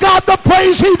would give God the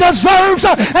praise he deserves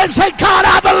and say, God,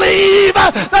 I believe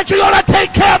that you're going to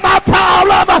take care of my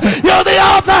problem. You're the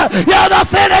author. You're the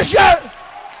finisher.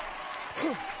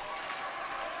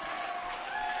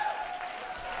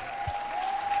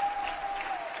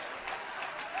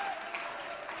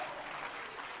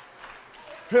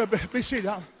 Here, be seated.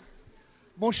 I'm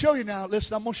going to show you now.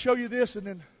 Listen, I'm going to show you this, and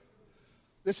then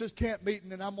this is camp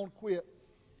meeting, and I'm going to quit.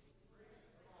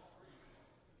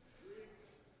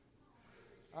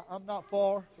 I'm not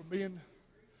far from being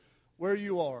where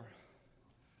you are. And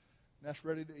that's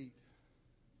ready to eat.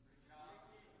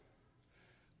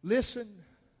 Listen.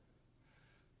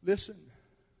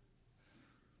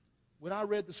 When I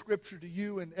read the scripture to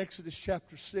you in Exodus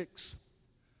chapter 6,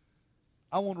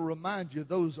 I want to remind you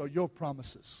those are your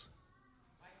promises.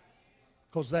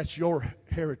 Because that's your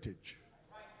heritage.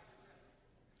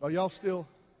 Are y'all still?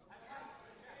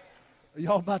 Are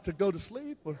y'all about to go to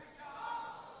sleep? Or?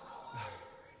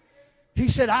 He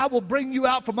said, I will bring you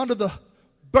out from under the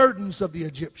burdens of the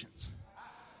Egyptians.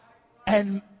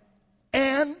 And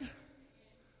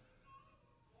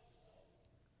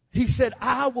he said,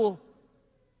 I will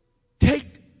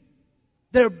take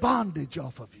their bondage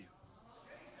off of you.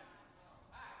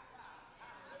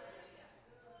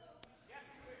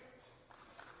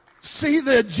 See,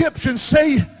 the Egyptians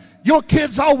say your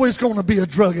kid's always going to be a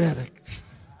drug addict.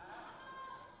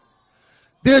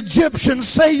 The Egyptians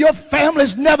say your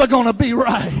family's never going to be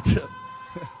right.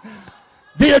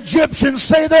 The Egyptians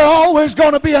say they're always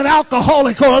going to be an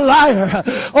alcoholic or a liar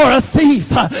or a thief.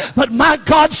 But my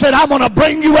God said, I'm going to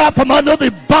bring you out from under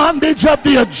the bondage of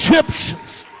the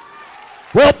Egyptians.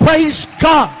 Well, praise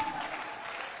God.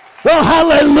 Well,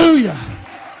 hallelujah.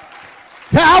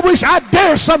 Now, I wish I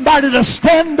dare somebody to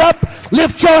stand up,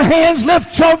 lift your hands,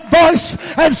 lift your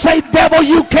voice, and say, devil,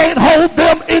 you can't hold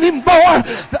them anymore.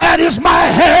 That is my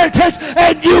heritage,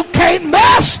 and you can't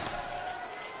mess.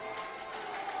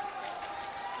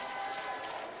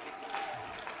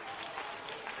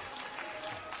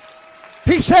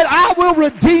 He said, I will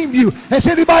redeem you. Has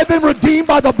anybody been redeemed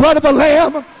by the blood of the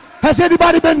Lamb? Has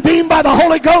anybody been redeemed by the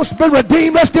Holy Ghost? Been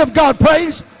redeemed? Let's give God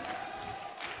praise.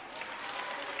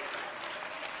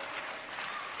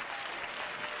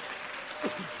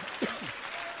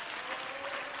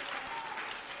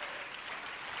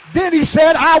 Then he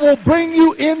said, I will bring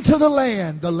you into the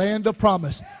land of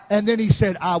promise. And then he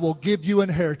said, I will give you an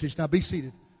heritage. Now be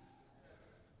seated.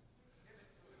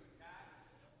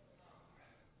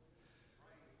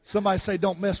 Somebody say,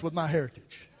 don't mess with my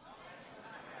heritage.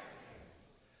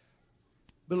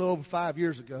 A little over 5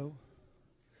 years ago,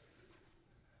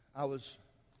 I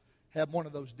had one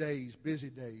of those days, busy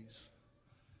days.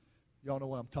 Y'all know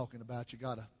what I'm talking about. You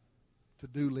got a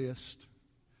to-do list.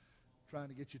 Trying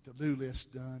to get your to-do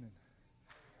list done, and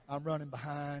I'm running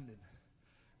behind and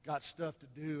got stuff to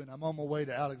do, and I'm on my way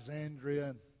to Alexandria,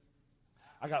 and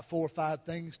I got 4 or 5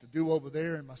 things to do over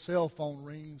there, and my cell phone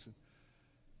rings. And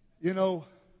you know,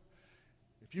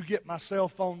 if you get my cell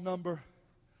phone number,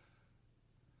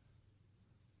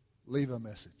 leave a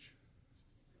message.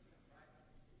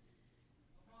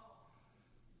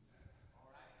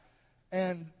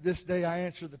 And this day I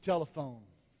answered the telephone.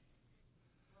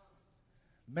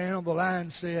 Man on the line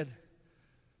said,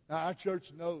 now our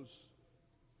church knows.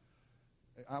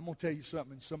 I'm going to tell you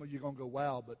something, and some of you are going to go,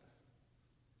 wow, but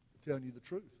I'm telling you the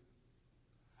truth.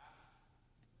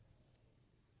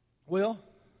 Well,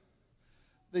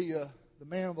 the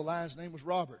man on the line's name was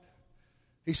Robert.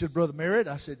 He said, Brother Merritt.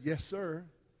 I said, yes, sir.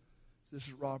 This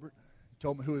is Robert. He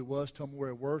told me who he was, told me where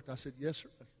he worked. I said, yes, sir.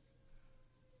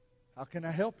 How can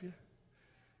I help you?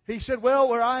 He said, well,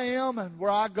 where I am and where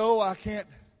I go, I can't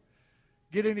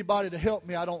get anybody to help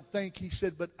me, I don't think. He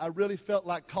said, but I really felt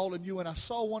like calling you, and I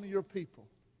saw one of your people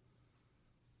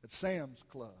at Sam's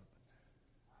Club.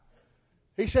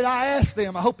 He said, I asked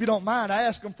them, I hope you don't mind, I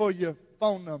asked them for your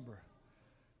phone number.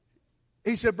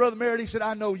 He said, Brother Merritt, he said,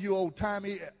 I know you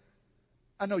old-timey.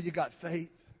 I know you got faith.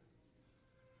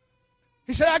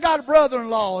 He said, I got a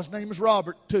brother-in-law. His name is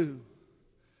Robert, too.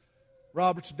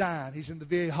 Robert's dying. He's in the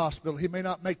VA hospital. He may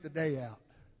not make the day out.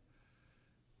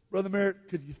 Brother Merritt,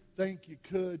 could you think you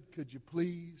could? Could you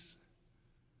please?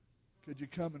 Could you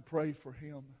come and pray for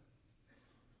him?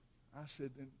 I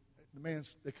said, and the man,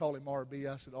 they call him RB.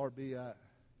 I said, RB,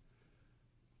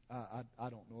 I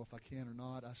don't know if I can or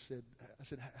not. I said,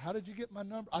 how did you get my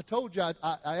number? I told you,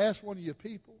 I asked one of your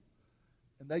people,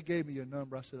 and they gave me your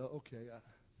number. I said, oh, okay.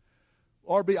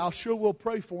 RB, I sure will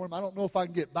pray for him. I don't know if I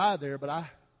can get by there, but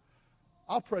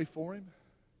I'll pray for him.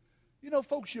 You know,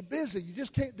 folks, you're busy. You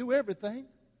just can't do everything.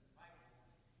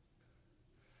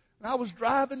 And I was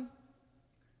driving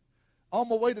on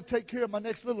my way to take care of my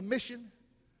next little mission,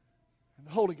 and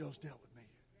the Holy Ghost dealt with me.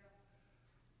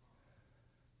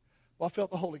 Well, I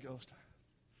felt the Holy Ghost. I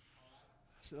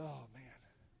said, oh, man.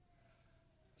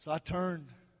 So I turned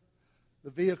the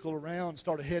vehicle around and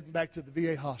started heading back to the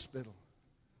VA hospital.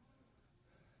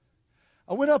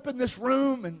 I went up in this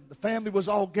room, and the family was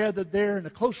all gathered there, and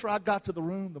the closer I got to the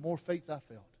room, the more faith I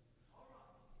felt.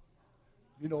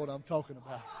 You know what I'm talking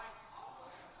about.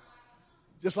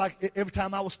 Just like every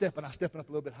time I was stepping up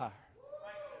a little bit higher.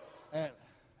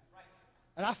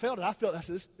 And I felt it. I said,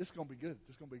 this is going to be good.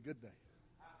 This is going to be a good day.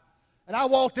 And I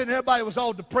walked in, everybody was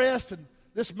all depressed, and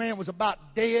this man was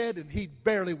about dead, and he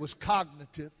barely was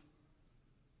cognitive.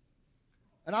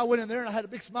 And I went in there, and I had a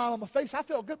big smile on my face. I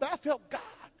felt good, but I felt God.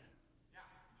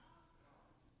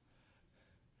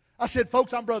 I said,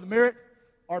 folks, I'm Brother Merritt.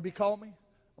 RB called me.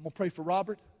 I'm going to pray for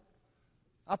Robert.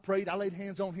 I prayed. I laid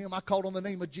hands on him. I called on the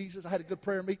name of Jesus. I had a good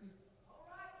prayer meeting.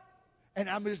 And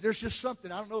I mean, there's just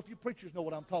something. I don't know if you preachers know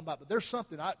what I'm talking about, but there's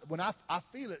something. When I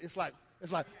feel it, it's like,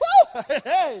 woo,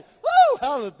 hey, woo,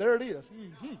 hallelujah, there it is.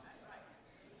 Mm-hmm.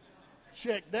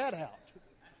 Check that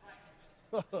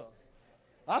out.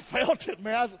 I felt it,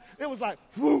 man. It was like,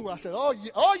 whoo. I said, oh,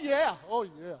 yeah.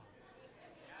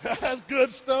 That's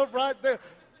good stuff right there.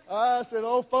 I said,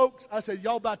 oh, folks, I said,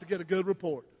 y'all about to get a good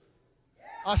report.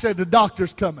 I said, the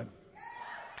doctor's coming.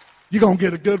 You're going to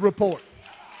get a good report.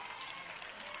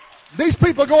 These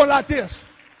people are going like this.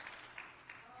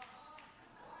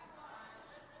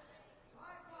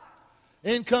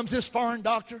 In comes this foreign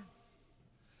doctor,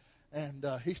 and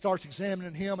he starts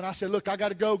examining him, and I said, look, I got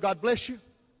to go. God bless you.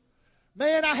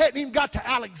 Man, I hadn't even got to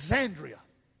Alexandria.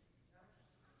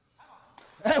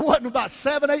 That wasn't about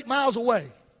 7-8 miles away.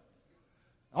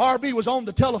 RB was on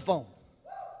the telephone.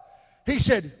 He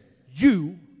said,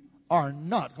 you are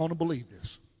not going to believe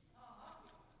this.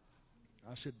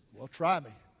 I said, well, try me.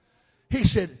 He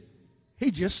said,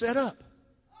 he just sat up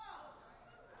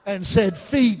and said,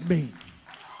 feed me.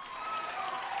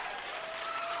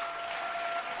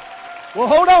 Well,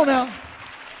 hold on now.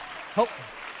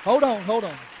 Hold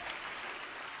on.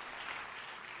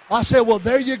 I said, well,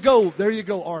 there you go,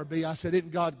 RB. I said,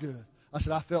 isn't God good? I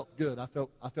said, I felt good. I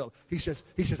felt. He says,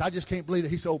 I just can't believe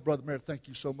it. He said, oh, Brother Merritt, thank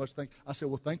you so much. I said,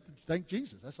 well, thank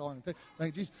Jesus. That's all I can tell you.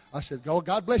 Thank Jesus. I said,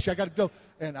 God bless you. I got to go.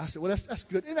 And I said, well, that's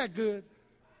good. Isn't that good?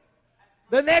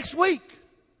 The next week,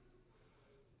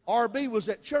 RB was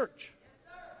at church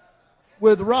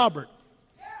with Robert.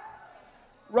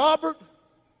 Robert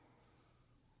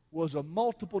was a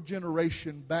multiple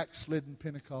generation backslidden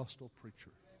Pentecostal preacher.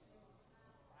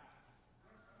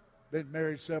 Been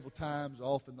married several times,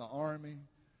 off in the army.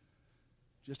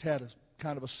 Just had a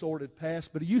kind of a sordid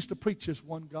past, but he used to preach this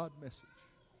one God message.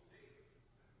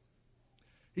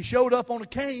 He showed up on a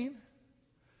cane,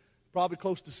 probably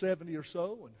close to 70 or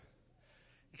so, and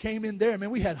he came in there. Man,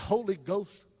 we had Holy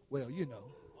Ghost. Well, you know,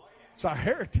 it's our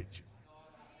heritage.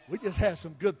 We just had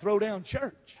some good throwdown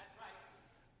church.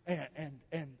 And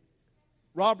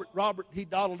Robert, he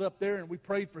dawdled up there, and we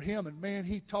prayed for him, and man,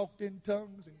 he talked in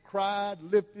tongues and cried,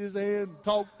 lifted his hand, and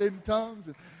talked in tongues.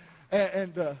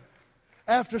 And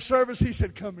after service, he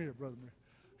said, come here, Brother Merritt.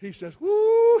 He says,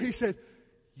 whoo, he said,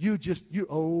 you're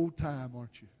old time,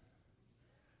 aren't you?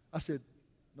 I said,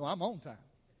 no, I'm on time.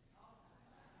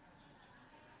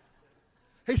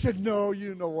 He said, no,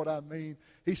 you know what I mean.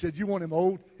 He said, you want him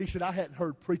old? He said, I hadn't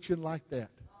heard preaching like that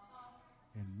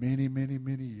in many, many,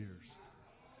 many years.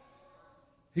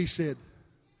 He said,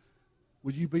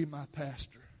 will you be my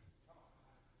pastor?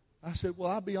 I said,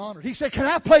 well, I'll be honored. He said, can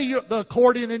I play the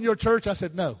accordion in your church? I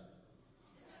said, no.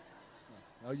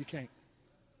 No, you can't.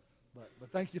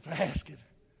 But thank you for asking.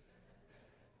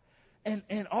 And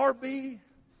RB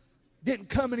didn't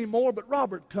come anymore, but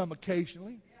Robert come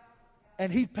occasionally.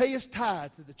 And he'd pay his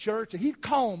tithe to the church. And he'd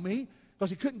call me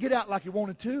because he couldn't get out like he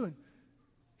wanted to. And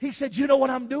he said, you know what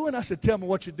I'm doing? I said, tell me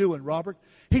what you're doing, Robert.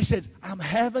 He said, I'm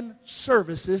having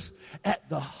services at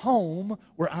the home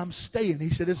where I'm staying.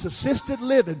 He said, it's assisted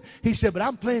living. He said, but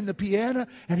I'm playing the piano.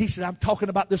 And he said, I'm talking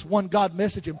about this one God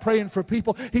message and praying for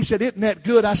people. He said, isn't that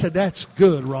good? I said, that's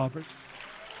good, Robert.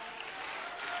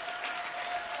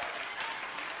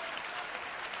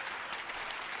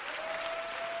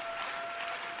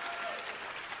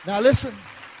 Now listen,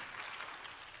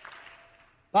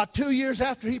 about 2 years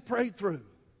after he prayed through,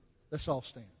 let's all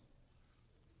stand.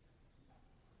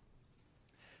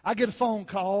 I get a phone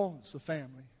call. It's the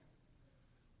family.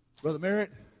 Brother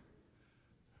Merritt,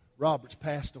 Robert's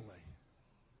passed away. I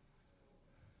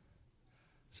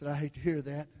said, I hate to hear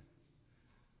that.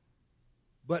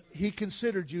 But he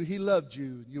considered you. He loved you.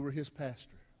 And you were his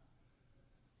pastor.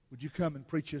 Would you come and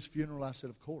preach his funeral? I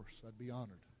said, of course. I'd be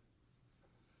honored.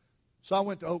 So I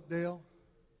went to Oakdale,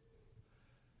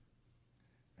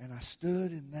 and I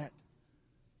stood in that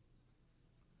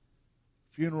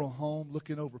funeral home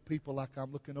looking over people like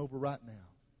I'm looking over right now.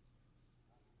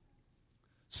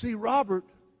 See, Robert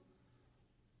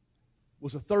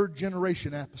was a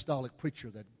third-generation apostolic preacher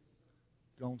that had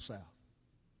gone south.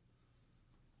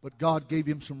 But God gave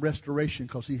him some restoration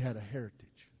because he had a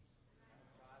heritage.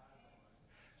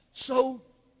 So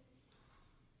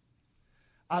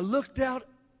I looked out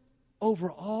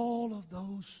over all of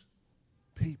those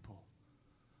people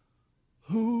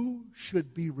who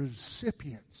should be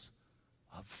recipients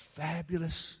of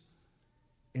fabulous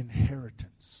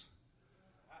inheritance,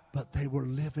 but they were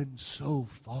living so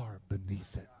far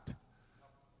beneath it.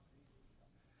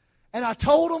 And I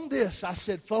told them this. I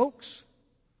said, folks,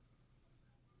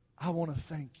 I want to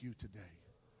thank you today.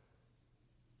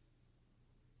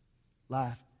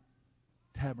 Life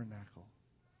Tabernacle,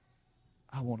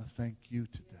 I want to thank you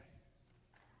today.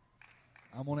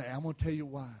 I'm going to tell you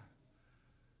why.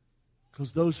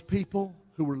 Because those people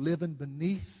who were living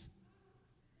beneath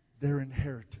their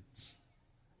inheritance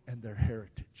and their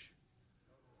heritage,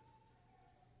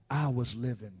 I was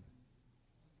living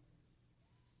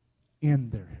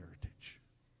in their heritage.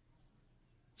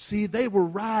 See, they were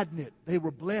riding it. They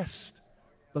were blessed,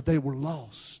 but they were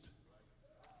lost.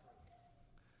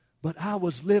 But I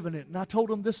was living it. And I told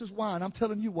them this is why, and I'm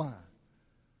telling you why.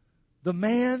 The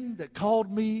man that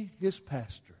called me his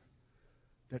pastor,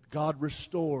 that God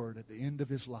restored at the end of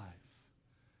his life,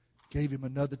 gave him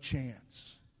another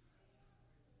chance,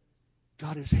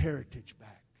 got his heritage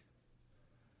back.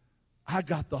 I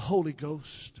got the Holy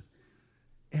Ghost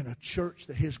in a church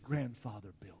that his grandfather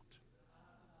built.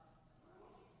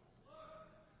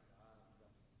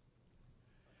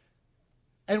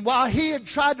 And while he had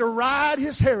tried to ride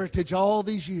his heritage all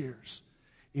these years,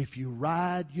 if you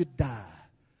ride, you die.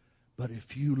 But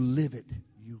if you live it,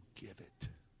 you give it.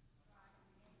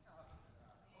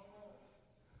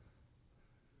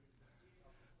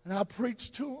 And I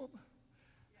preached to him.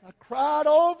 I cried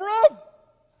over him.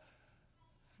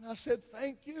 And I said,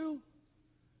 thank you,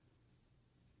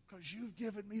 because you've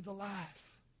given me the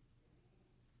life.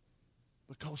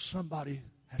 Because somebody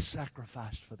has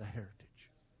sacrificed for the heritage.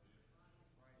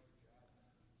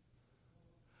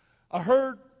 I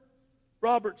heard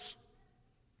Robert's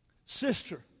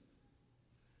sister.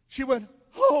 She went,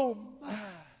 oh my,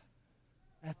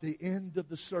 at the end of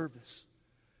the service.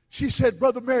 She said,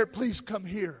 Brother Merritt, please come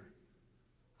here.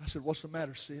 I said, what's the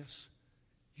matter, sis?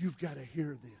 You've got to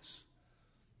hear this.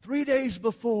 3 days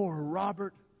before,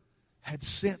 Robert had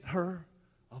sent her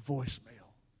a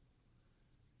voicemail.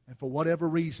 And for whatever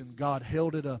reason, God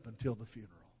held it up until the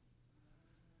funeral.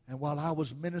 And while I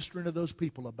was ministering to those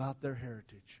people about their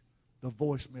heritage, the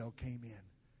voicemail came in.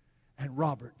 And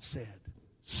Robert said,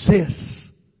 sis,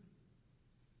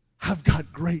 I've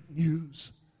got great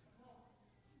news.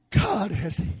 God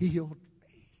has healed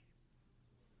me.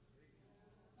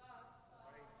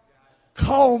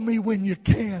 Call me when you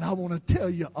can. I want to tell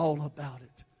you all about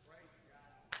it.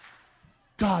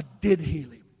 God did heal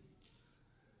him.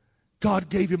 God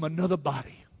gave him another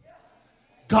body.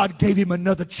 God gave him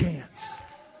another chance.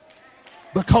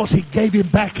 Because he gave him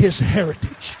back his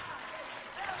heritage.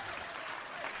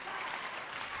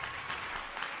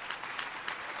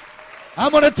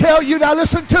 I'm going to tell you, now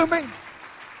listen to me.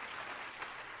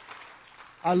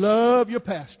 I love your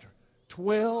pastor.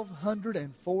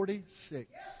 1,246.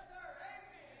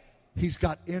 He's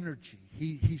got energy.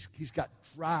 He's got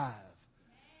drive.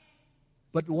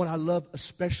 But what I love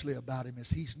especially about him is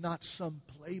he's not some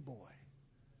playboy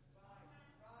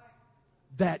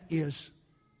that is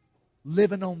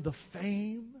living on the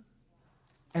fame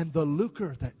and the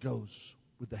lucre that goes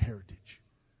with the heritage.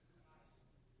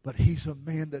 But he's a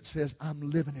man that says, I'm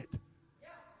living it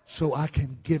so I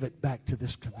can give it back to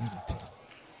this community.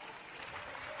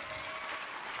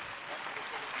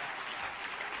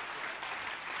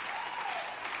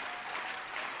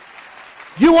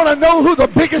 You want to know who the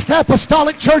biggest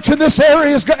apostolic church in this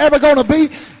area is ever going to be?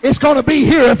 It's going to be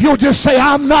here if you'll just say,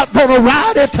 I'm not going to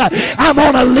ride it. I'm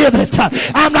going to live it.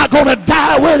 I'm not going to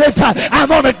die with it. I'm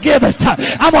going to give it.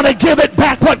 I'm going to give it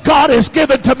back what God has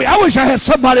given to me. I wish I had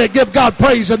somebody to give God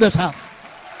praise in this house.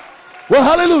 Well,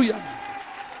 hallelujah.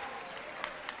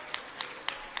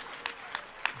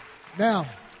 Now,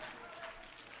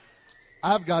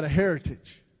 I've got a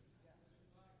heritage.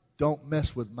 Don't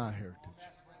mess with my heritage.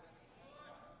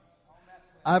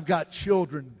 I've got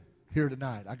children here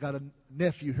tonight. I got a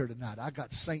nephew here tonight. I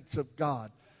got saints of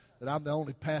God that I'm the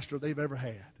only pastor they've ever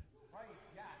had.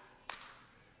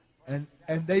 And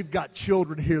they've got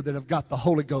children here that have got the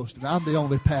Holy Ghost, and I'm the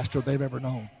only pastor they've ever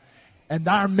known. And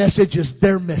our message is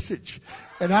their message.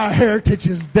 And our heritage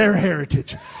is their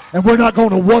heritage. And we're not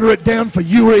going to water it down for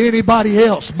you or anybody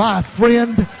else. My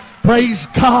friend, praise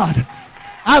God.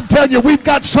 I'm telling you, we've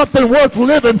got something worth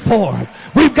living for.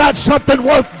 We've got something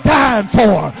worth dying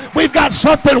for. We've got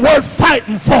something worth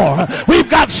fighting for. We've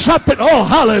got something, oh,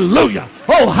 hallelujah.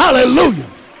 Oh, hallelujah.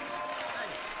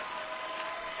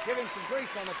 Give him some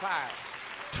grease on the fire.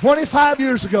 25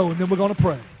 years ago, and then we're going to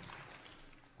pray,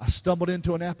 I stumbled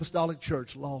into an apostolic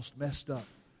church, lost, messed up.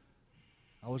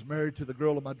 I was married to the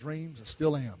girl of my dreams. I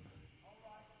still am.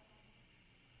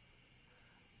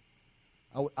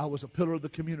 I was a pillar of the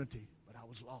community, but I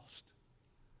was lost.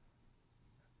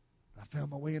 I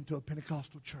found my way into a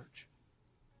Pentecostal church.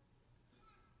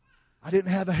 I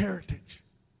didn't have a heritage.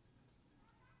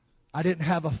 I didn't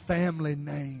have a family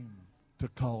name to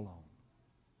call on.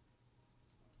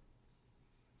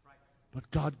 But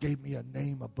God gave me a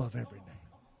name above every name.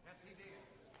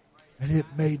 And it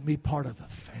made me part of the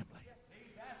family.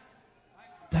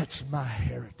 That's my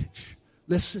heritage.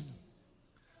 Listen.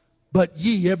 But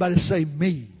ye, everybody say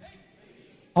me,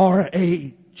 are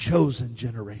a chosen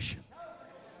generation.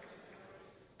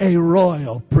 A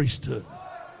royal priesthood.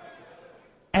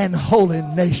 And holy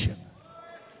nation.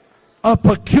 A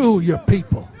peculiar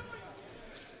people.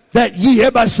 That ye,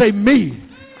 everybody say me,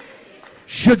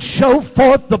 should show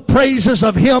forth the praises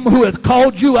of him who hath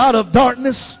called you out of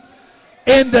darkness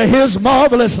into his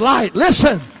marvelous light.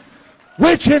 Listen.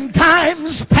 Which in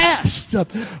times past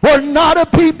were not a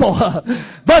people,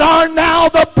 but are now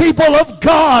the people of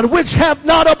God, which have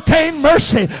not obtained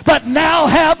mercy, but now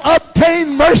have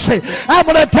obtained mercy. I'm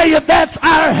going to tell you, that's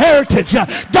our heritage.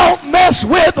 Don't mess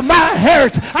with my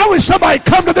heritage. I wish somebody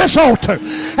come to this altar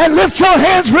and lift your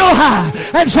hands real high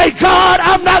and say, God,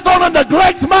 I'm not going to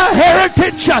neglect my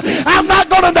heritage. I'm not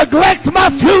going to neglect my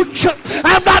future.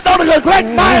 I'm not going to neglect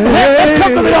my inheritance. Let's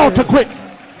come to the altar quick.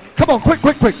 Come on, quick,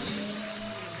 quick, quick.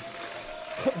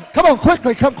 Come on,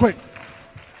 quickly, come quick.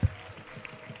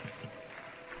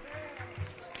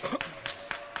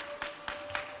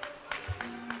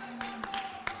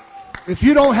 If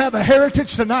you don't have a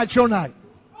heritage, tonight's your night.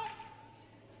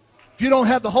 If you don't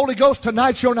have the Holy Ghost,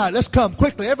 tonight's your night. Let's come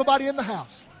quickly, everybody in the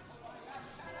house.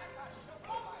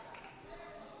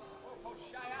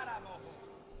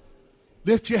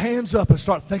 Lift your hands up and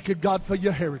start thanking God for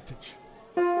your heritage.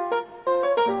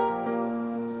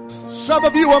 Some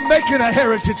of you are making a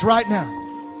heritage right now.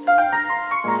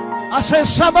 I said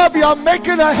some of you are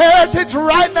making a heritage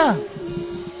right now.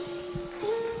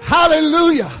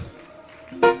 Hallelujah.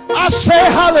 I say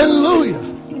hallelujah.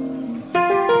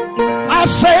 I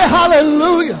say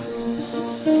hallelujah.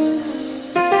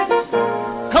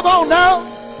 Come on now.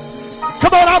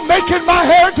 Come on, I'm making my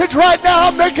heritage right now.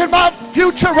 I'm making my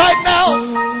future right now.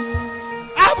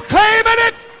 I'm claiming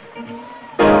it.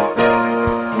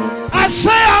 I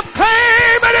say I'm claiming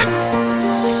it.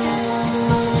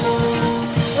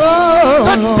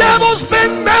 The devil's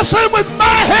been messing with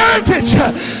my heritage,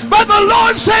 but the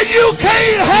Lord said you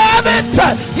can't have it.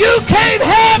 You can't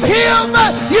have him.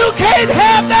 You can't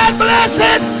have that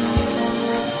blessing.